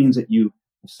 It just means that you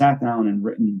have sat down and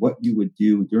written what you would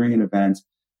do during an event,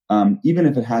 even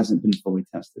if it hasn't been fully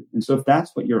tested. And so if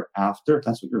that's what you're after, if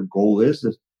that's what your goal is,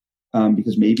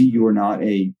 because maybe you are not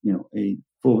a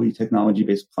fully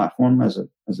technology-based platform as a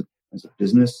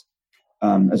business,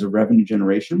 as a revenue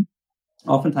generation,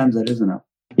 oftentimes that is enough.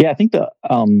 Yeah, I think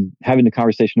having the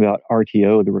conversation about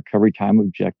RTO, the recovery time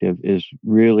objective, is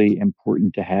really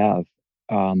important to have,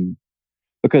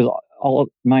 because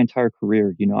my entire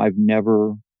career, I've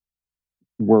never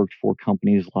worked for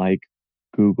companies like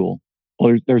Google.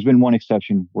 Well, there's been one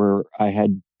exception where I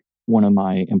had one of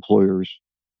my employers.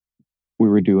 We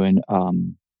were doing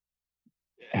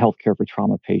healthcare for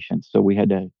trauma patients, so we had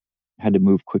to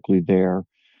move quickly there.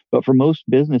 But for most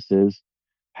businesses,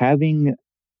 having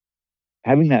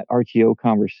that RTO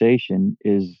conversation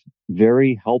is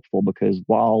very helpful, because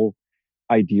while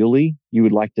ideally you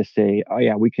would like to say, oh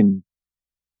yeah, we can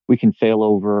fail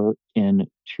over in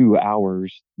 2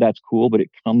 hours, that's cool, but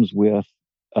it comes with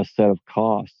a set of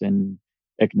costs. And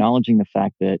acknowledging the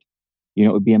fact that, it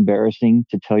would be embarrassing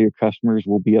to tell your customers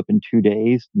we'll be up in 2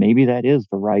 days. Maybe that is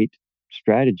the right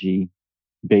strategy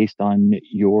based on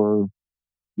your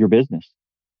business.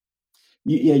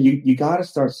 Yeah, you got to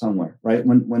start somewhere, right?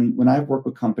 When I've worked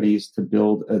with companies to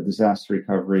build a disaster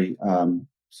recovery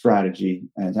strategy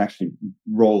and to actually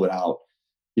roll it out,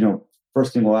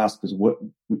 first thing we'll ask is what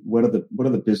are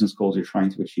the business goals you're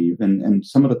trying to achieve, and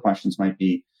some of the questions might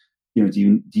be, are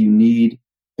you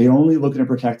only looking to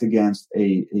protect against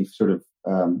a sort of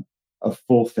a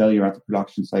full failure at the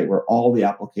production site where all the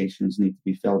applications need to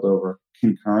be failed over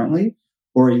concurrently,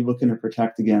 or are you looking to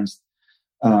protect against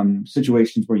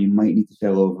situations where you might need to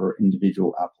fail over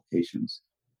individual applications?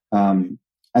 And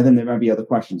then there might be other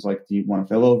questions like, do you want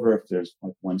to fail over if there's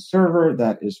like one server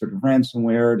that is sort of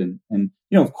ransomware? And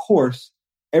of course,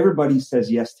 everybody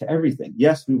says yes to everything.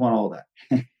 Yes, we want all that.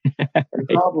 The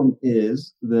problem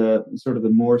is the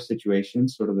more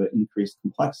situations, sort of the increased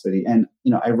complexity. And,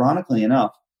 ironically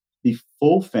enough, the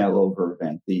full failover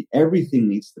event, the everything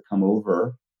needs to come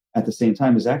over at the same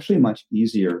time, is actually much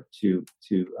easier to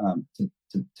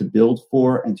build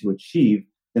for and to achieve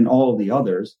than all of the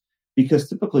others, because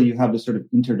typically you have this sort of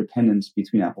interdependence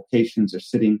between applications. They're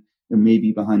sitting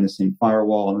maybe behind the same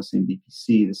firewall on the same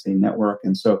VPC, the same network.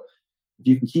 And so if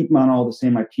you can keep them on all the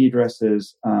same IP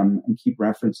addresses and keep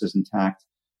references intact,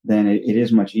 then it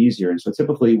is much easier. And so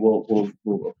typically we'll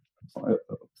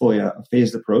employ a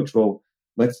phased approach. Well,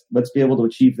 let's be able to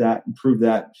achieve that, improve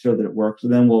that, show that it works,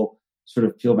 and then we'll sort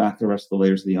of peel back the rest of the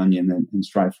layers of the onion and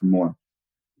strive for more.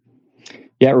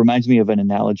 Yeah, it reminds me of an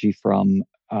analogy from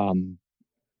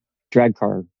drag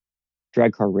car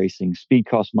racing. Speed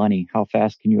costs money. How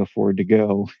fast can you afford to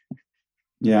go?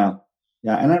 Yeah.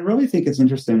 And I really think it's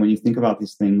interesting when you think about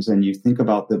these things and you think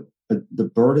about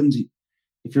the burdens.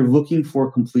 If you're looking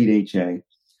for complete HA,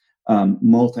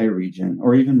 multi-region,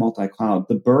 or even multi-cloud,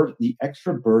 the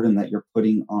extra burden that you're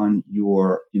putting on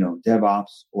your,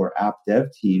 DevOps or app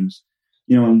dev teams,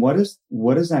 and what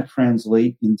does that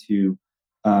translate into,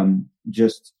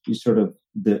 just sort of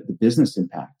the business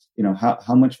impact?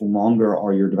 How much longer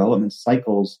are your development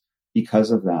cycles because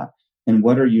of that? And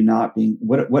what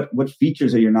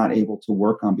features are you not able to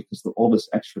work on because of all this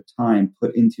extra time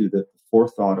put into the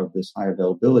forethought of this high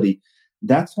availability?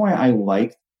 That's why I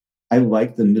like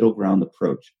the middle ground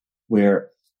approach, where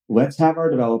let's have our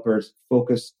developers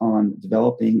focus on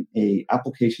developing a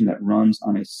application that runs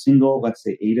on a single, let's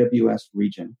say, AWS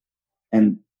region,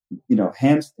 and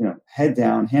head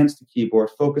down, hands to keyboard,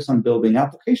 focus on building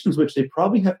applications, which they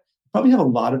probably have a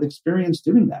lot of experience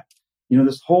doing that.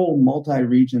 This whole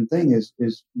multi-region thing is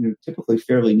typically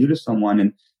fairly new to someone,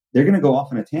 and they're going to go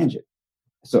off on a tangent.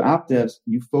 So app devs,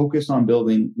 you focus on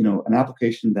building, an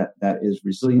application that is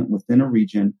resilient within a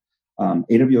region.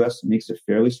 AWS makes it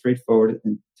fairly straightforward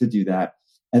to do that.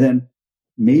 And then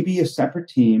maybe a separate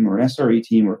team or an SRE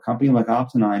team or a company like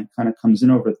Opti9 kind of comes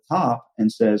in over the top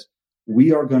and says,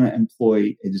 we are going to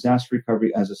employ a disaster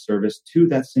recovery as a service to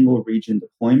that single region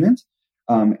deployment,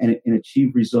 and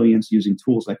achieve resilience using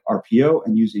tools like RPO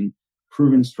and using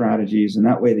proven strategies. And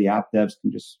that way the app devs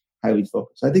can just highly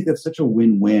focus. I think that's such a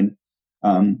win-win.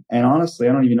 And honestly,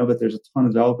 I don't even know that there's a ton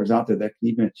of developers out there that can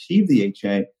even achieve the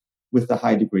HA with a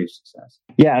high degree of success.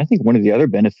 Yeah, I think one of the other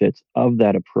benefits of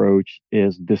that approach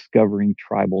is discovering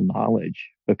tribal knowledge,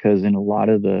 because in a lot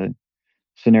of the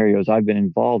scenarios I've been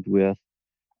involved with,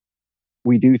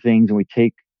 we do things and we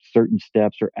take certain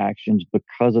steps or actions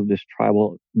because of this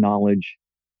tribal knowledge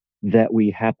that we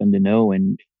happen to know.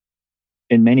 And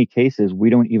in many cases, we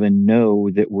don't even know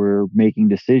that we're making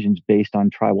decisions based on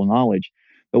tribal knowledge.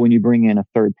 But when you bring in a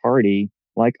third party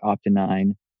like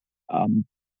Opti9, um,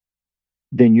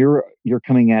 then you're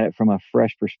coming at it from a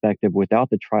fresh perspective without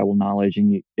the tribal knowledge,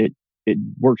 and it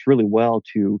works really well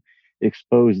to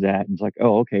expose that. And it's like,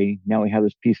 oh, okay, now we have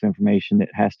this piece of information that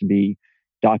has to be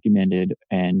documented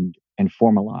and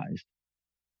formalized.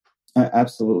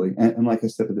 Absolutely, and like I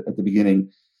said at the beginning,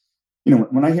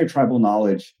 when I hear tribal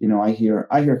knowledge, I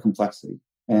hear complexity,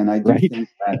 and I do think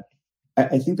that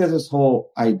I think there's this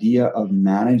whole idea of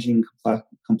managing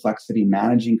complexity,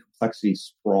 managing complexity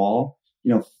sprawl.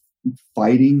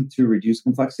 Fighting to reduce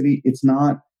complexity. It is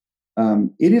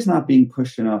not being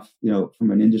pushed enough,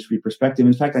 from an industry perspective.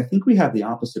 In fact, I think we have the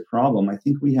opposite problem. I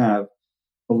think we have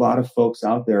a lot of folks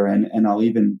out there, and I'll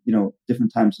even,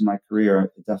 different times in my career,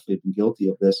 I've definitely been guilty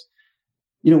of this.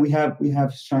 We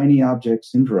have shiny object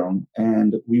syndrome,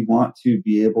 and we want to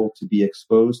be able to be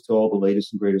exposed to all the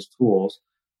latest and greatest tools.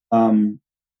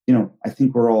 I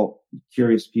think we're all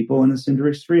curious people in this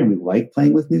industry, and we like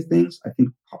playing with new things.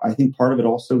 I think part of it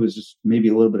also is just maybe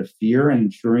a little bit of fear and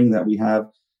ensuring that we have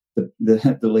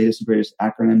the latest and greatest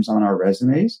acronyms on our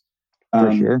resumes.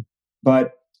 For sure.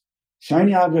 But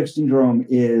shiny object syndrome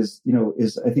is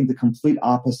I think the complete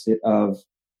opposite of,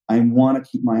 I want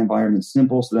to keep my environment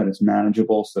simple so that it's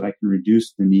manageable, so that I can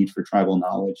reduce the need for tribal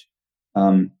knowledge.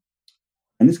 And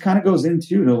this kind of goes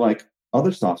into like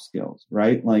other soft skills,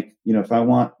 right? Like, if I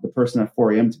want the person at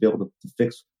 4 a.m. to be able to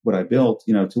fix what I built,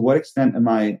 to what extent am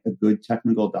I a good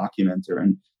technical documenter?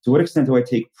 And to what extent do I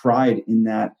take pride in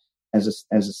that as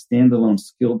a standalone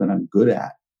skill that I'm good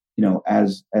at,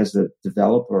 as a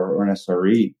developer or an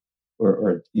SRE or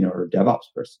a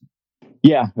DevOps person?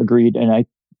 Yeah, agreed. And I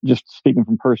just speaking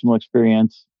from personal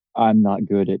experience, I'm not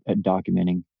good at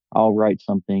documenting. I'll write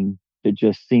something that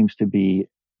just seems to be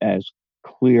as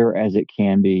clear as it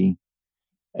can be.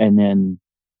 And then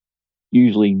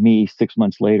usually me 6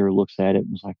 months later looks at it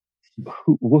and was like,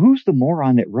 who's the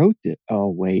moron that wrote it? Oh,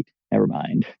 wait, never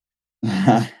mind.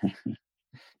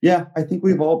 Yeah, I think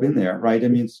we've all been there, right? I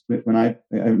mean, when I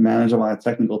manage a lot of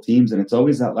technical teams, and it's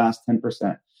always that last 10%.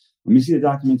 Let me see the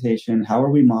documentation. How are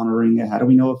we monitoring it? How do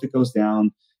we know if it goes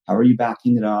down? How are you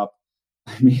backing it up?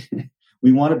 I mean,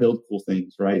 we want to build cool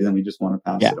things, right? And then we just want to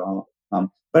pass it off.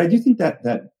 But I do think that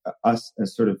us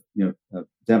as sort of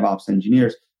DevOps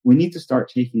engineers, we need to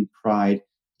start taking pride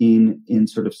in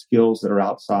sort of skills that are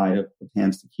outside of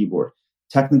hands to keyboard.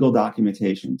 Technical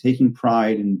documentation, taking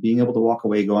pride in being able to walk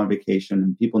away, go on vacation,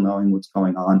 and people knowing what's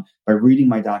going on by reading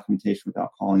my documentation without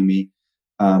calling me.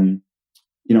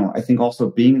 I think also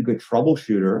being a good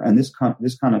troubleshooter, and this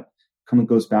kind of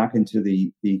goes back into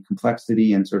the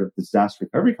complexity and sort of disaster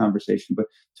recovery conversation. But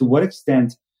to what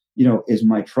extent, is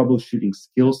my troubleshooting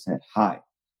skill set high?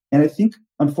 And I think,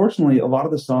 unfortunately, a lot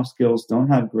of the soft skills don't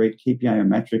have great KPI or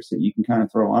metrics that you can kind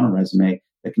of throw on a resume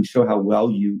that can show how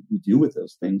well you do with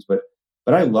those things. But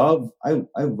I love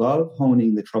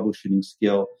honing the troubleshooting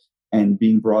skill and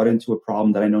being brought into a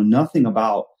problem that I know nothing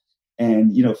about,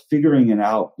 and figuring it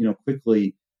out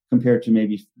quickly compared to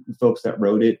maybe folks that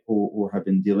wrote it or have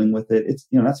been dealing with it. It's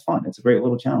that's fun. It's a great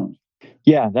little challenge.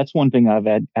 Yeah, that's one thing I've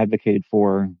advocated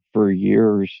for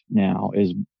years now.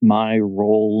 Is my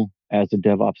role as a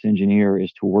DevOps engineer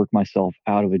is to work myself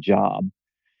out of a job,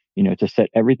 to set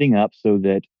everything up so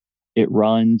that it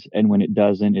runs, and when it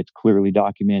doesn't, it's clearly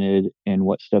documented and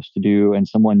what steps to do, and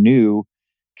someone new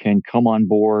can come on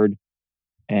board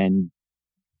and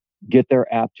get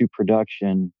their app to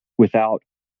production without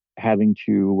having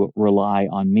to rely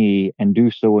on me, and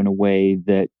do so in a way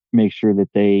that makes sure that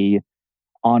they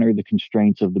honor the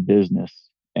constraints of the business.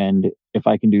 And if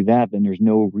I can do that, then there's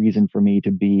no reason for me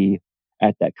to be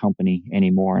at that company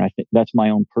anymore. And I think that's my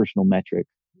own personal metric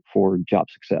for job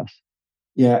success.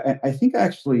 Yeah, I think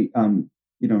actually,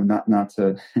 not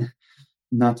to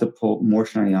not to pull more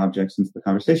shiny objects into the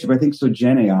conversation, but I think so.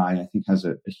 Gen AI, I think, has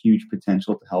a huge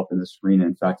potential to help in this arena.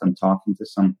 In fact, I'm talking to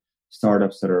some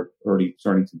startups that are already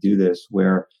starting to do this,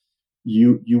 where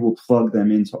you will plug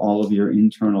them into all of your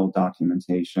internal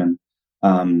documentation,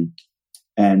 and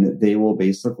they will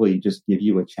basically just give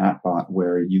you a chatbot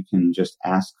where you can just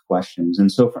ask questions. And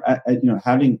so, for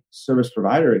having service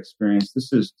provider experience,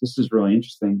 this is really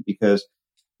interesting because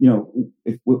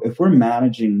if we're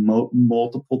managing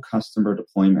multiple customer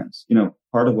deployments,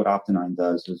 part of what Opti9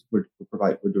 does is we're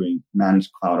doing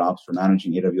managed cloud ops. We're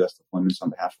managing AWS deployments on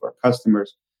behalf of our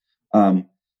customers.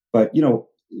 But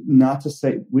not to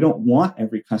say we don't want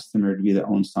every customer to be their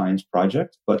own science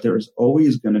project, but there is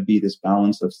always going to be this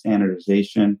balance of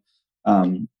standardization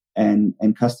and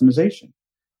customization.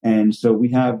 And so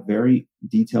we have very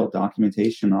detailed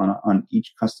documentation on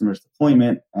each customer's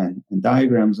deployment and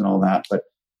diagrams and all that. But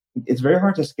it's very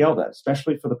hard to scale that,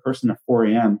 especially for the person at 4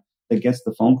 a.m. that gets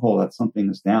the phone call that something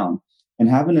is down, and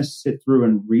having to sit through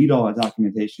and read all that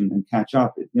documentation and catch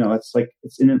up.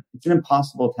 It's an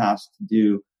impossible task to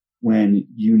do when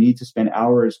you need to spend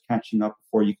hours catching up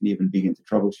before you can even begin to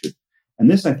troubleshoot. And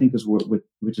this, I think, is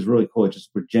which is really cool. It's just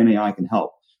where Gen AI can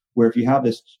help. Where if you have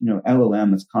this,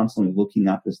 LLM that's constantly looking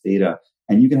at this data,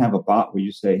 and you can have a bot where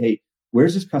you say, hey,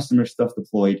 where's this customer stuff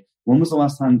deployed? When was the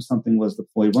last time something was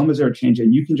deployed? When was there a change?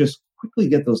 And you can just quickly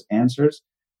get those answers.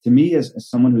 To me, as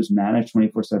someone who's managed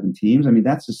 24/7 teams,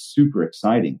 that's just super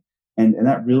exciting. And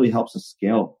that really helps us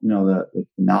scale, the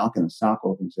NOC and the SOC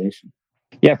organization.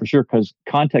 Yeah, for sure. Because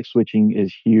context switching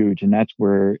is huge. And that's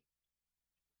where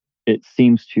it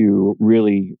seems to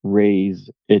really raise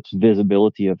its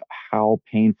visibility of how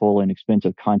painful and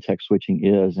expensive context switching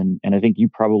is. And I think you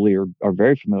probably are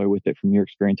very familiar with it from your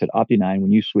experience at Opti9 when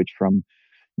you switch from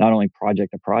not only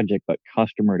project to project, but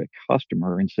customer to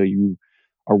customer. And so you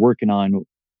are working on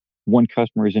one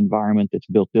customer's environment that's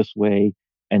built this way.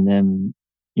 And then,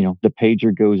 the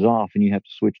pager goes off and you have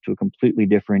to switch to a completely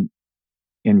different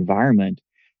environment.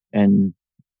 And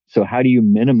so how do you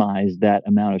minimize that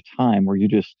amount of time where you're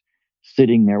just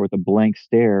sitting there with a blank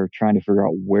stare trying to figure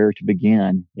out where to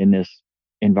begin in this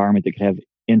environment that could have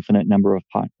infinite number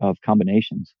of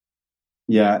combinations?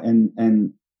 Yeah.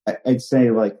 And I'd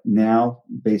say like now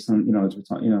based on, as we're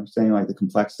talking, saying like the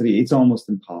complexity, it's almost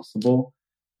impossible,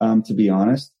 to be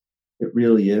honest. It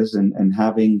really is. And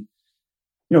having,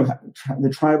 the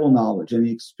tribal knowledge and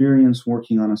the experience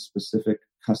working on a specific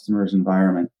customer's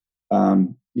environment,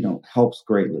 helps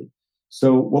greatly.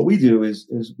 So what we do is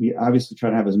we obviously try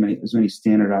to have as many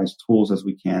standardized tools as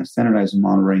we can, standardized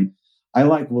monitoring. I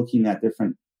like looking at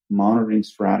different monitoring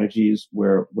strategies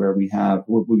where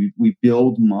we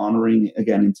build monitoring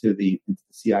again into the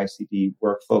CI/CD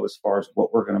workflow as far as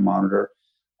what we're going to monitor.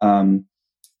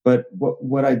 But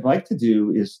what I'd like to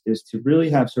do is to really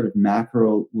have sort of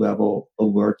macro level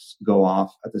alerts go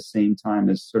off at the same time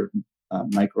as sort of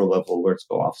micro level alerts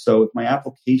go off. So if my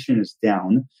application is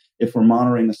down, if we're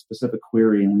monitoring a specific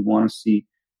query and we want to see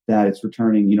that it's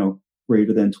returning,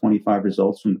 greater than 25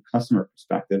 results from the customer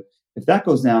perspective, if that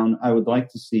goes down, I would like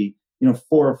to see, 4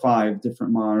 or 5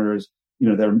 different monitors,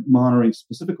 that are monitoring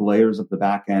specific layers of the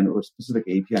back end or specific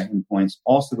API endpoints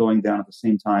also going down at the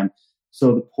same time.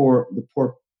 So the poor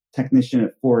technician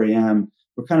at 4 a.m.,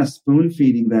 we're kind of spoon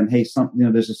feeding them, hey,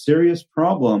 there's a serious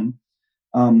problem.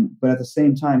 But at the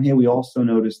same time, hey, we also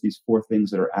notice these 4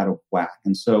 things that are out of whack.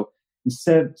 And so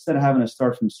instead of having to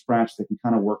start from scratch, they can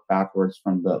kind of work backwards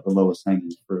from the lowest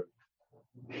hanging fruit.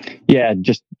 Yeah,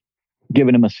 just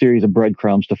giving them a series of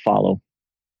breadcrumbs to follow.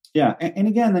 Yeah, and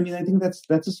again, I think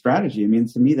that's a strategy. To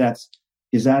me,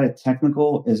 is that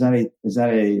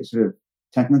a sort of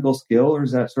technical skill, or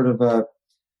is that sort of a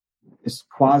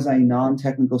quasi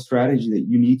non-technical strategy that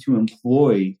you need to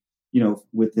employ,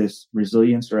 with this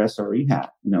resilience or SRE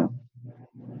hat,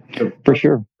 So for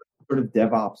sure, sort of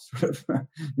DevOps, sort of,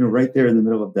 right there in the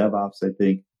middle of DevOps, I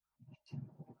think.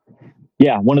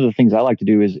 Yeah, one of the things I like to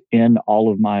do is in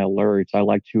all of my alerts, I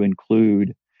like to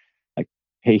include like,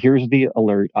 hey, here's the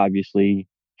alert, obviously,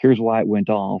 here's why it went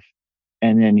off,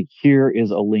 and then here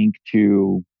is a link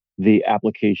to the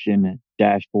application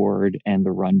dashboard and the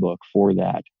runbook for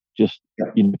that. Just,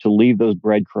 to leave those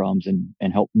breadcrumbs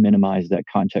and help minimize that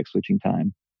context switching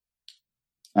time.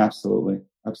 Absolutely.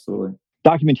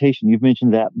 Documentation, you've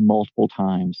mentioned that multiple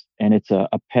times, and it's a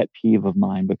pet peeve of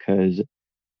mine because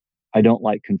I don't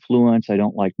like Confluence. I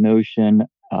don't like Notion.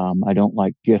 I don't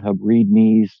like GitHub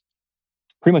READMEs.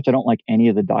 Pretty much I don't like any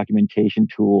of the documentation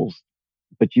tools,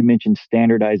 but you mentioned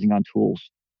standardizing on tools.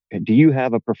 Do you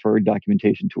have a preferred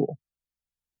documentation tool?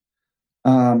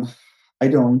 I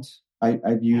don't.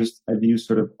 I've used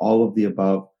sort of all of the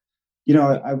above.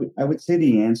 I would say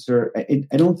the answer.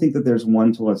 I don't think that there's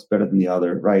one tool that's better than the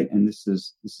other, right? And this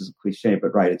is a cliche,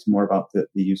 but right, it's more about the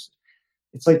use.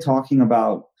 It's like talking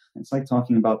about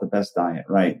the best diet,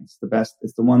 right? It's the best.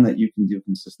 It's the one that you can do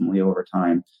consistently over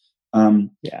time.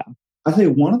 Yeah. I'll tell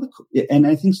you and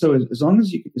I think so. As long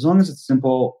as it's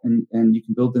simple and you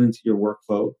can build it into your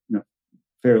workflow,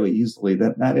 fairly easily,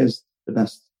 that is the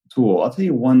best tool. I'll tell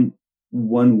you one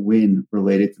win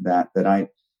related to that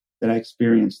that I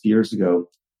experienced years ago.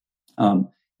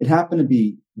 It happened to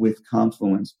be with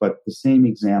Confluence, but the same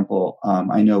example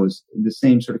I know is the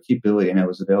same sort of capability. I know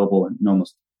is available in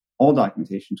almost all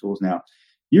documentation tools now.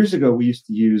 Years ago, we used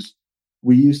to use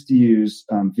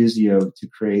Visio to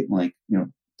create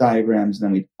diagrams, and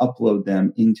then we'd upload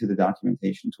them into the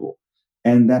documentation tool.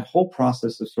 And that whole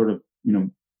process of sort of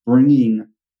bringing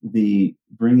the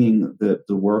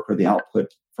work or the output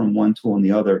from one tool and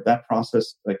the other, that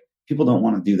process, like, people don't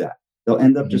want to do that. They'll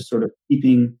end up just sort of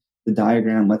keeping the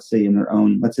diagram, let's say in their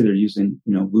own, let's say they're using,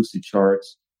 Lucid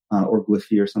Charts or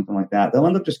Glyphy or something like that. They'll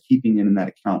end up just keeping it in that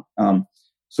account.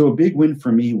 So a big win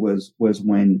for me was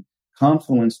when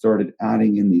Confluence started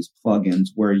adding in these plugins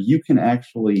where you can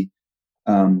actually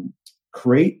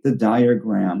create the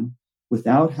diagram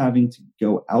without having to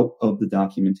go out of the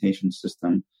documentation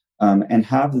system and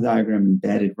have the diagram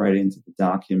embedded right into the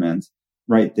document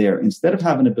right there, instead of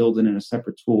having to build it in a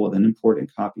separate tool, then import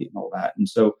and copy it and all that. And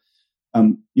so,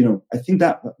 I think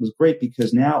that was great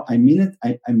because now I'm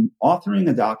authoring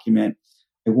a document.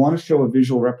 I want to show a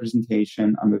visual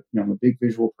representation. I'm a big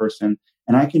visual person,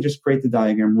 and I can just create the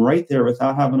diagram right there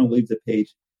without having to leave the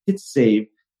page, hit save.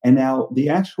 And now the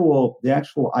actual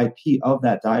IP of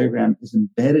that diagram is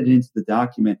embedded into the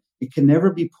document. It can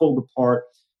never be pulled apart.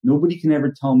 Nobody can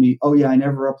ever tell me, oh yeah, I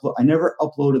never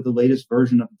uploaded the latest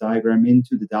version of the diagram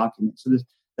into the document. So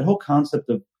that whole concept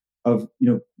of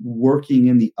working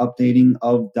in the updating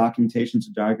of documentations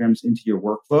and diagrams into your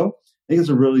workflow, I think is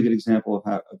a really good example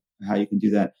of how you can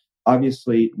do that.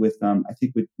 Obviously, with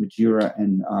Jira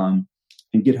and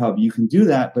GitHub, you can do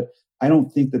that, but I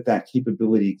don't think that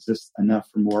capability exists enough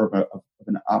for more of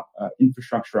an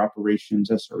infrastructure operations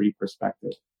SRE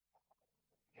perspective.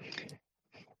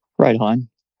 Right on.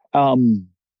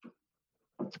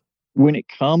 When it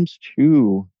comes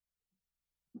to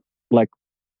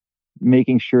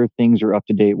making sure things are up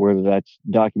to date, whether that's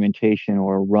documentation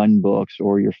or run books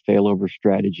or your failover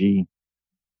strategy,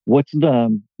 what's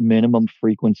the minimum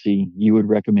frequency you would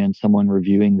recommend someone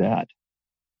reviewing that?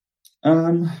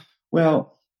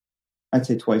 Well, I'd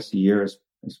say twice a year is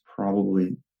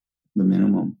probably the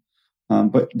minimum.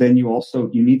 But then you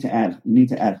need to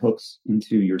add hooks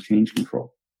into your change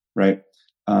control, right?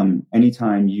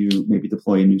 Anytime you maybe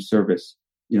deploy a new service,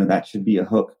 that should be a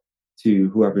hook to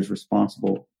whoever's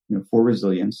responsible, for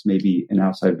resilience, maybe an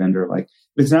outside vendor if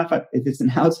it's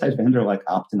an outside vendor like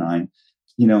Optinine,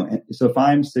 so if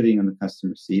I'm sitting in the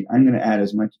customer seat, I'm going to add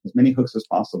as many hooks as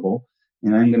possible.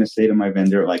 And I'm going to say to my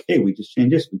vendor, like, hey, we just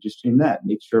changed this, we just changed that.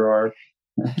 Make sure our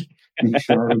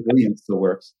resilience still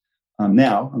works.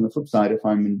 Now, on the flip side, if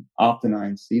I'm in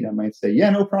Optinine's seat, I might say,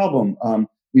 yeah, no problem.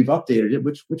 We've updated it,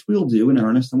 which we'll do in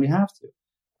earnest, and we have to.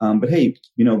 But hey,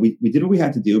 we did what we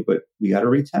had to do, but we got to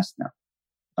retest now.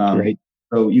 Right.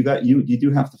 So you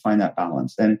do have to find that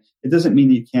balance, and it doesn't mean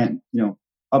that you can't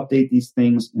update these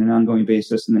things in an ongoing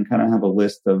basis, and then kind of have a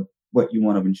list of what you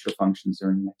want to ensure functions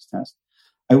during the next test.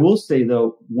 I will say,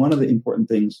 though, one of the important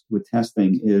things with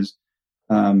testing is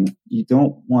you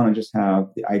don't want to just have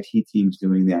the IT teams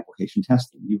doing the application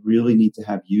testing. You really need to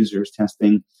have users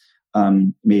testing.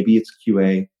 Maybe it's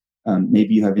QA.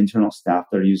 Maybe you have internal staff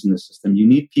that are using the system. You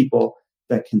need people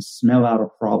that can smell out a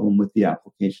problem with the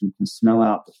application, can smell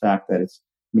out the fact that it's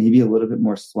maybe a little bit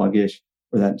more sluggish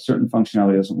or that certain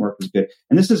functionality doesn't work as good.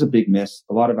 And this is a big miss.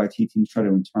 A lot of IT teams try to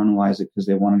internalize it because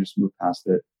they want to just move past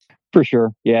it. For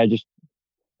sure. Yeah, just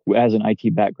as an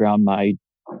IT background,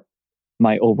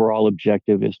 my overall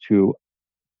objective is to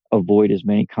avoid as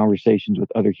many conversations with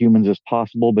other humans as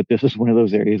possible. But this is one of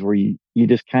those areas where you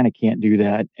just kind of can't do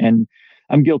that. And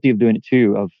I'm guilty of doing it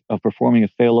too, of performing a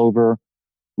failover,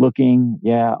 looking,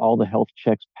 yeah, all the health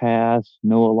checks pass,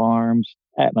 no alarms,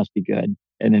 that must be good.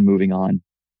 And then moving on.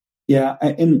 Yeah.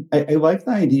 I like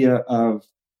the idea of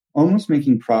almost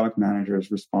making product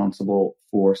managers responsible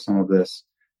for some of this.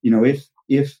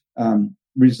 If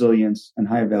resilience and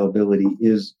high availability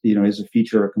is a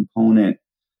feature, a component,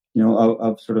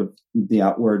 of sort of the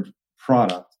outward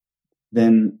product,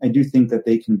 then I do think that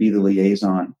they can be the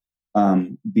liaison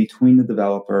between the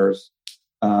developers,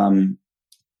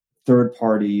 third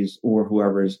parties, or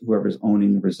whoever's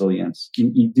owning resilience.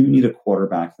 You do need a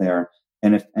quarterback there,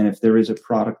 and if there is a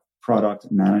product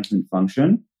management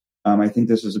function, I think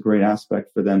this is a great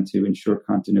aspect for them to ensure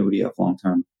continuity of long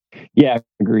term. Yeah,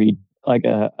 agreed. Like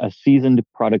a seasoned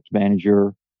product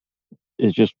manager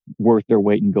is just worth their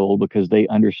weight in gold because they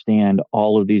understand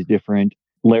all of these different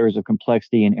layers of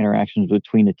complexity and interactions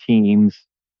between the teams.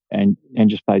 And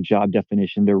just by job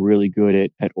definition, they're really good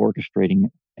at orchestrating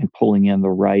and pulling in the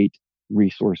right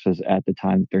resources at the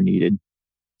time that they're needed.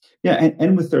 Yeah,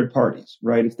 and with third parties,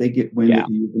 right? If they get wind of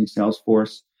you using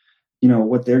Salesforce,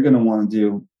 what they're going to want to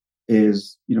do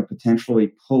is,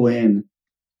 potentially pull in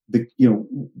the,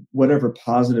 whatever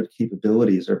positive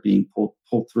capabilities are being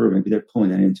pulled through. Maybe they're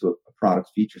pulling that into a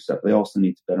product feature set. They also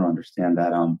need to better understand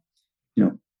that,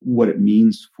 what it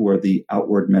means for the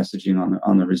outward messaging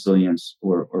on the resilience,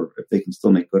 or if they can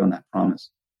still make good on that promise.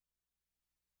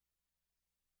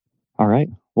 All right.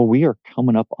 Well, we are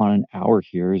coming up on an hour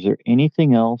here. Is there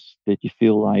anything else that you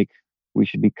feel like we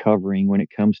should be covering when it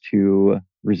comes to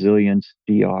resilience,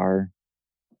 DR,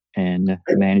 and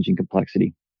managing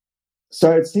complexity?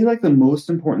 So I'd say like the most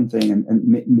important thing,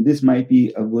 and this might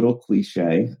be a little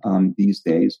cliche these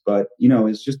days, but,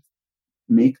 is just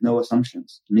make no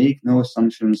assumptions. Make no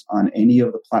assumptions on any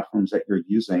of the platforms that you're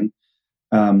using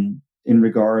in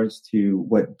regards to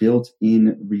what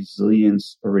built-in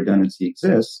resilience or redundancy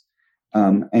exists.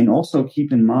 And also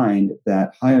keep in mind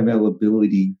that high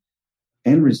availability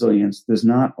and resilience does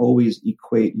not always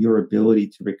equate your ability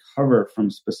to recover from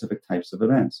specific types of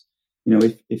events.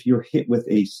 If you're hit with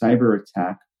a cyber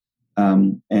attack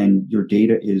and your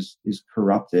data is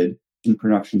corrupted in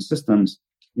production systems,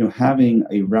 having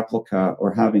a replica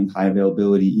or having high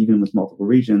availability, even with multiple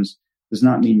regions, does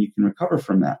not mean you can recover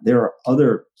from that. There are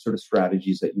other sort of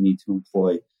strategies that you need to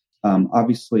employ.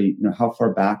 Obviously, how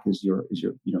far back is your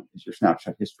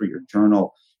snapshot history, your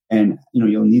journal, and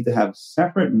you'll need to have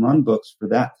separate run books for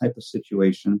that type of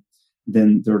situation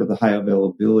than sort of the high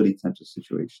availability types of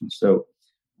situations. So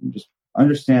just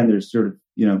understand there's sort of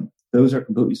those are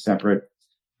completely separate.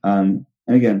 And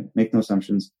again, make no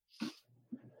assumptions.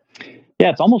 Yeah,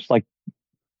 it's almost like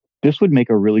this would make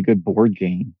a really good board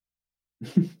game.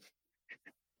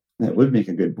 That would make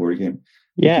a good board game.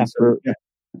 Yeah.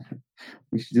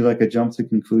 We should do like a jump to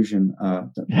conclusion.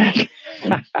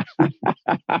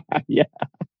 Yeah.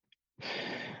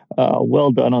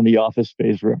 Well done on the Office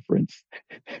Space reference.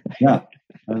 Yeah.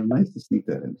 Nice to sneak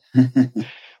that in.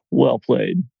 Well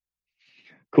played.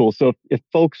 Cool. So if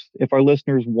our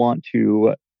listeners want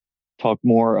to talk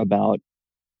more about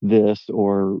this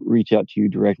or reach out to you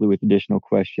directly with additional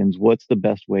questions, what's the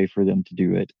best way for them to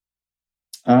do it?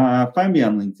 Find me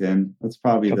on LinkedIn. That's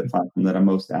probably the platform that I'm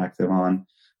most active on.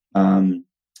 Or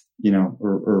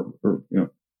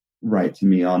write to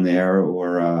me on there,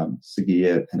 or Sagi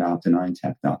at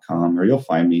opti9tech.com, or you'll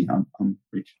find me.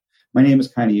 My name is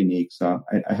kind of unique, so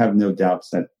I have no doubts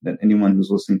that anyone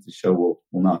who's listening to the show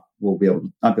will not be able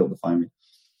to find me.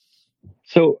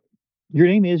 So your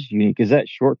name is unique. Is that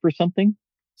short for something?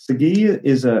 Sagi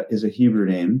is a Hebrew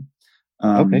name.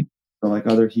 Okay. So like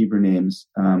other Hebrew names,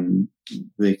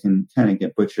 they can kind of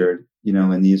get butchered,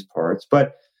 in these parts.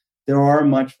 But there are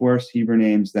much worse Hebrew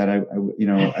names that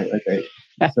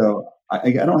so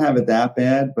I don't have it that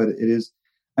bad, but it is.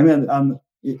 I mean,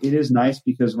 it is nice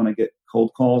because when I get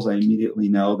cold calls, I immediately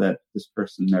know that this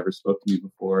person never spoke to me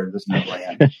before and doesn't know who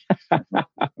I am.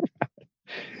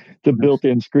 The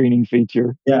built-in screening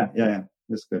feature. Yeah.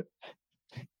 That's good.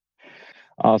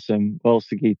 Awesome. Well,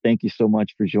 Sagi, thank you so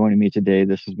much for joining me today.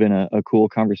 This has been a cool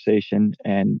conversation,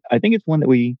 and I think it's one that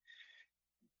we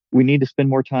need to spend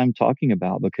more time talking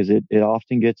about because it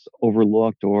often gets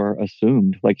overlooked or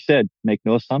assumed. Like you said, make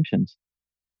no assumptions.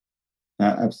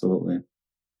 Absolutely.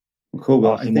 Well, cool.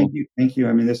 Well, Awesome. Thank you.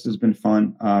 I mean, this has been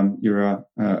fun. You're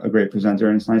a great presenter,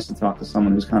 and it's nice to talk to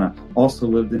someone who's kind of also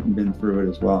lived it and been through it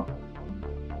as well.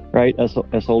 Right. Us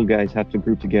old guys have to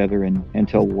group together and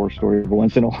tell war stories every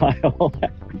once in a while.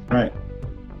 Right.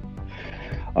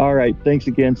 All right. Thanks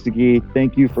again, Sagi.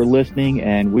 Thank you for listening,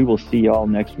 and we will see y'all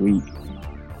next week.